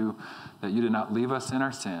 Thank you that you did not leave us in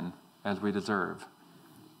our sin as we deserve,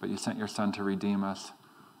 but you sent your Son to redeem us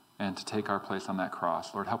and to take our place on that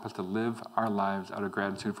cross. Lord, help us to live our lives out of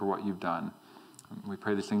gratitude for what you've done. We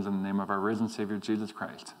pray these things in the name of our risen Savior, Jesus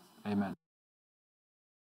Christ. Amen.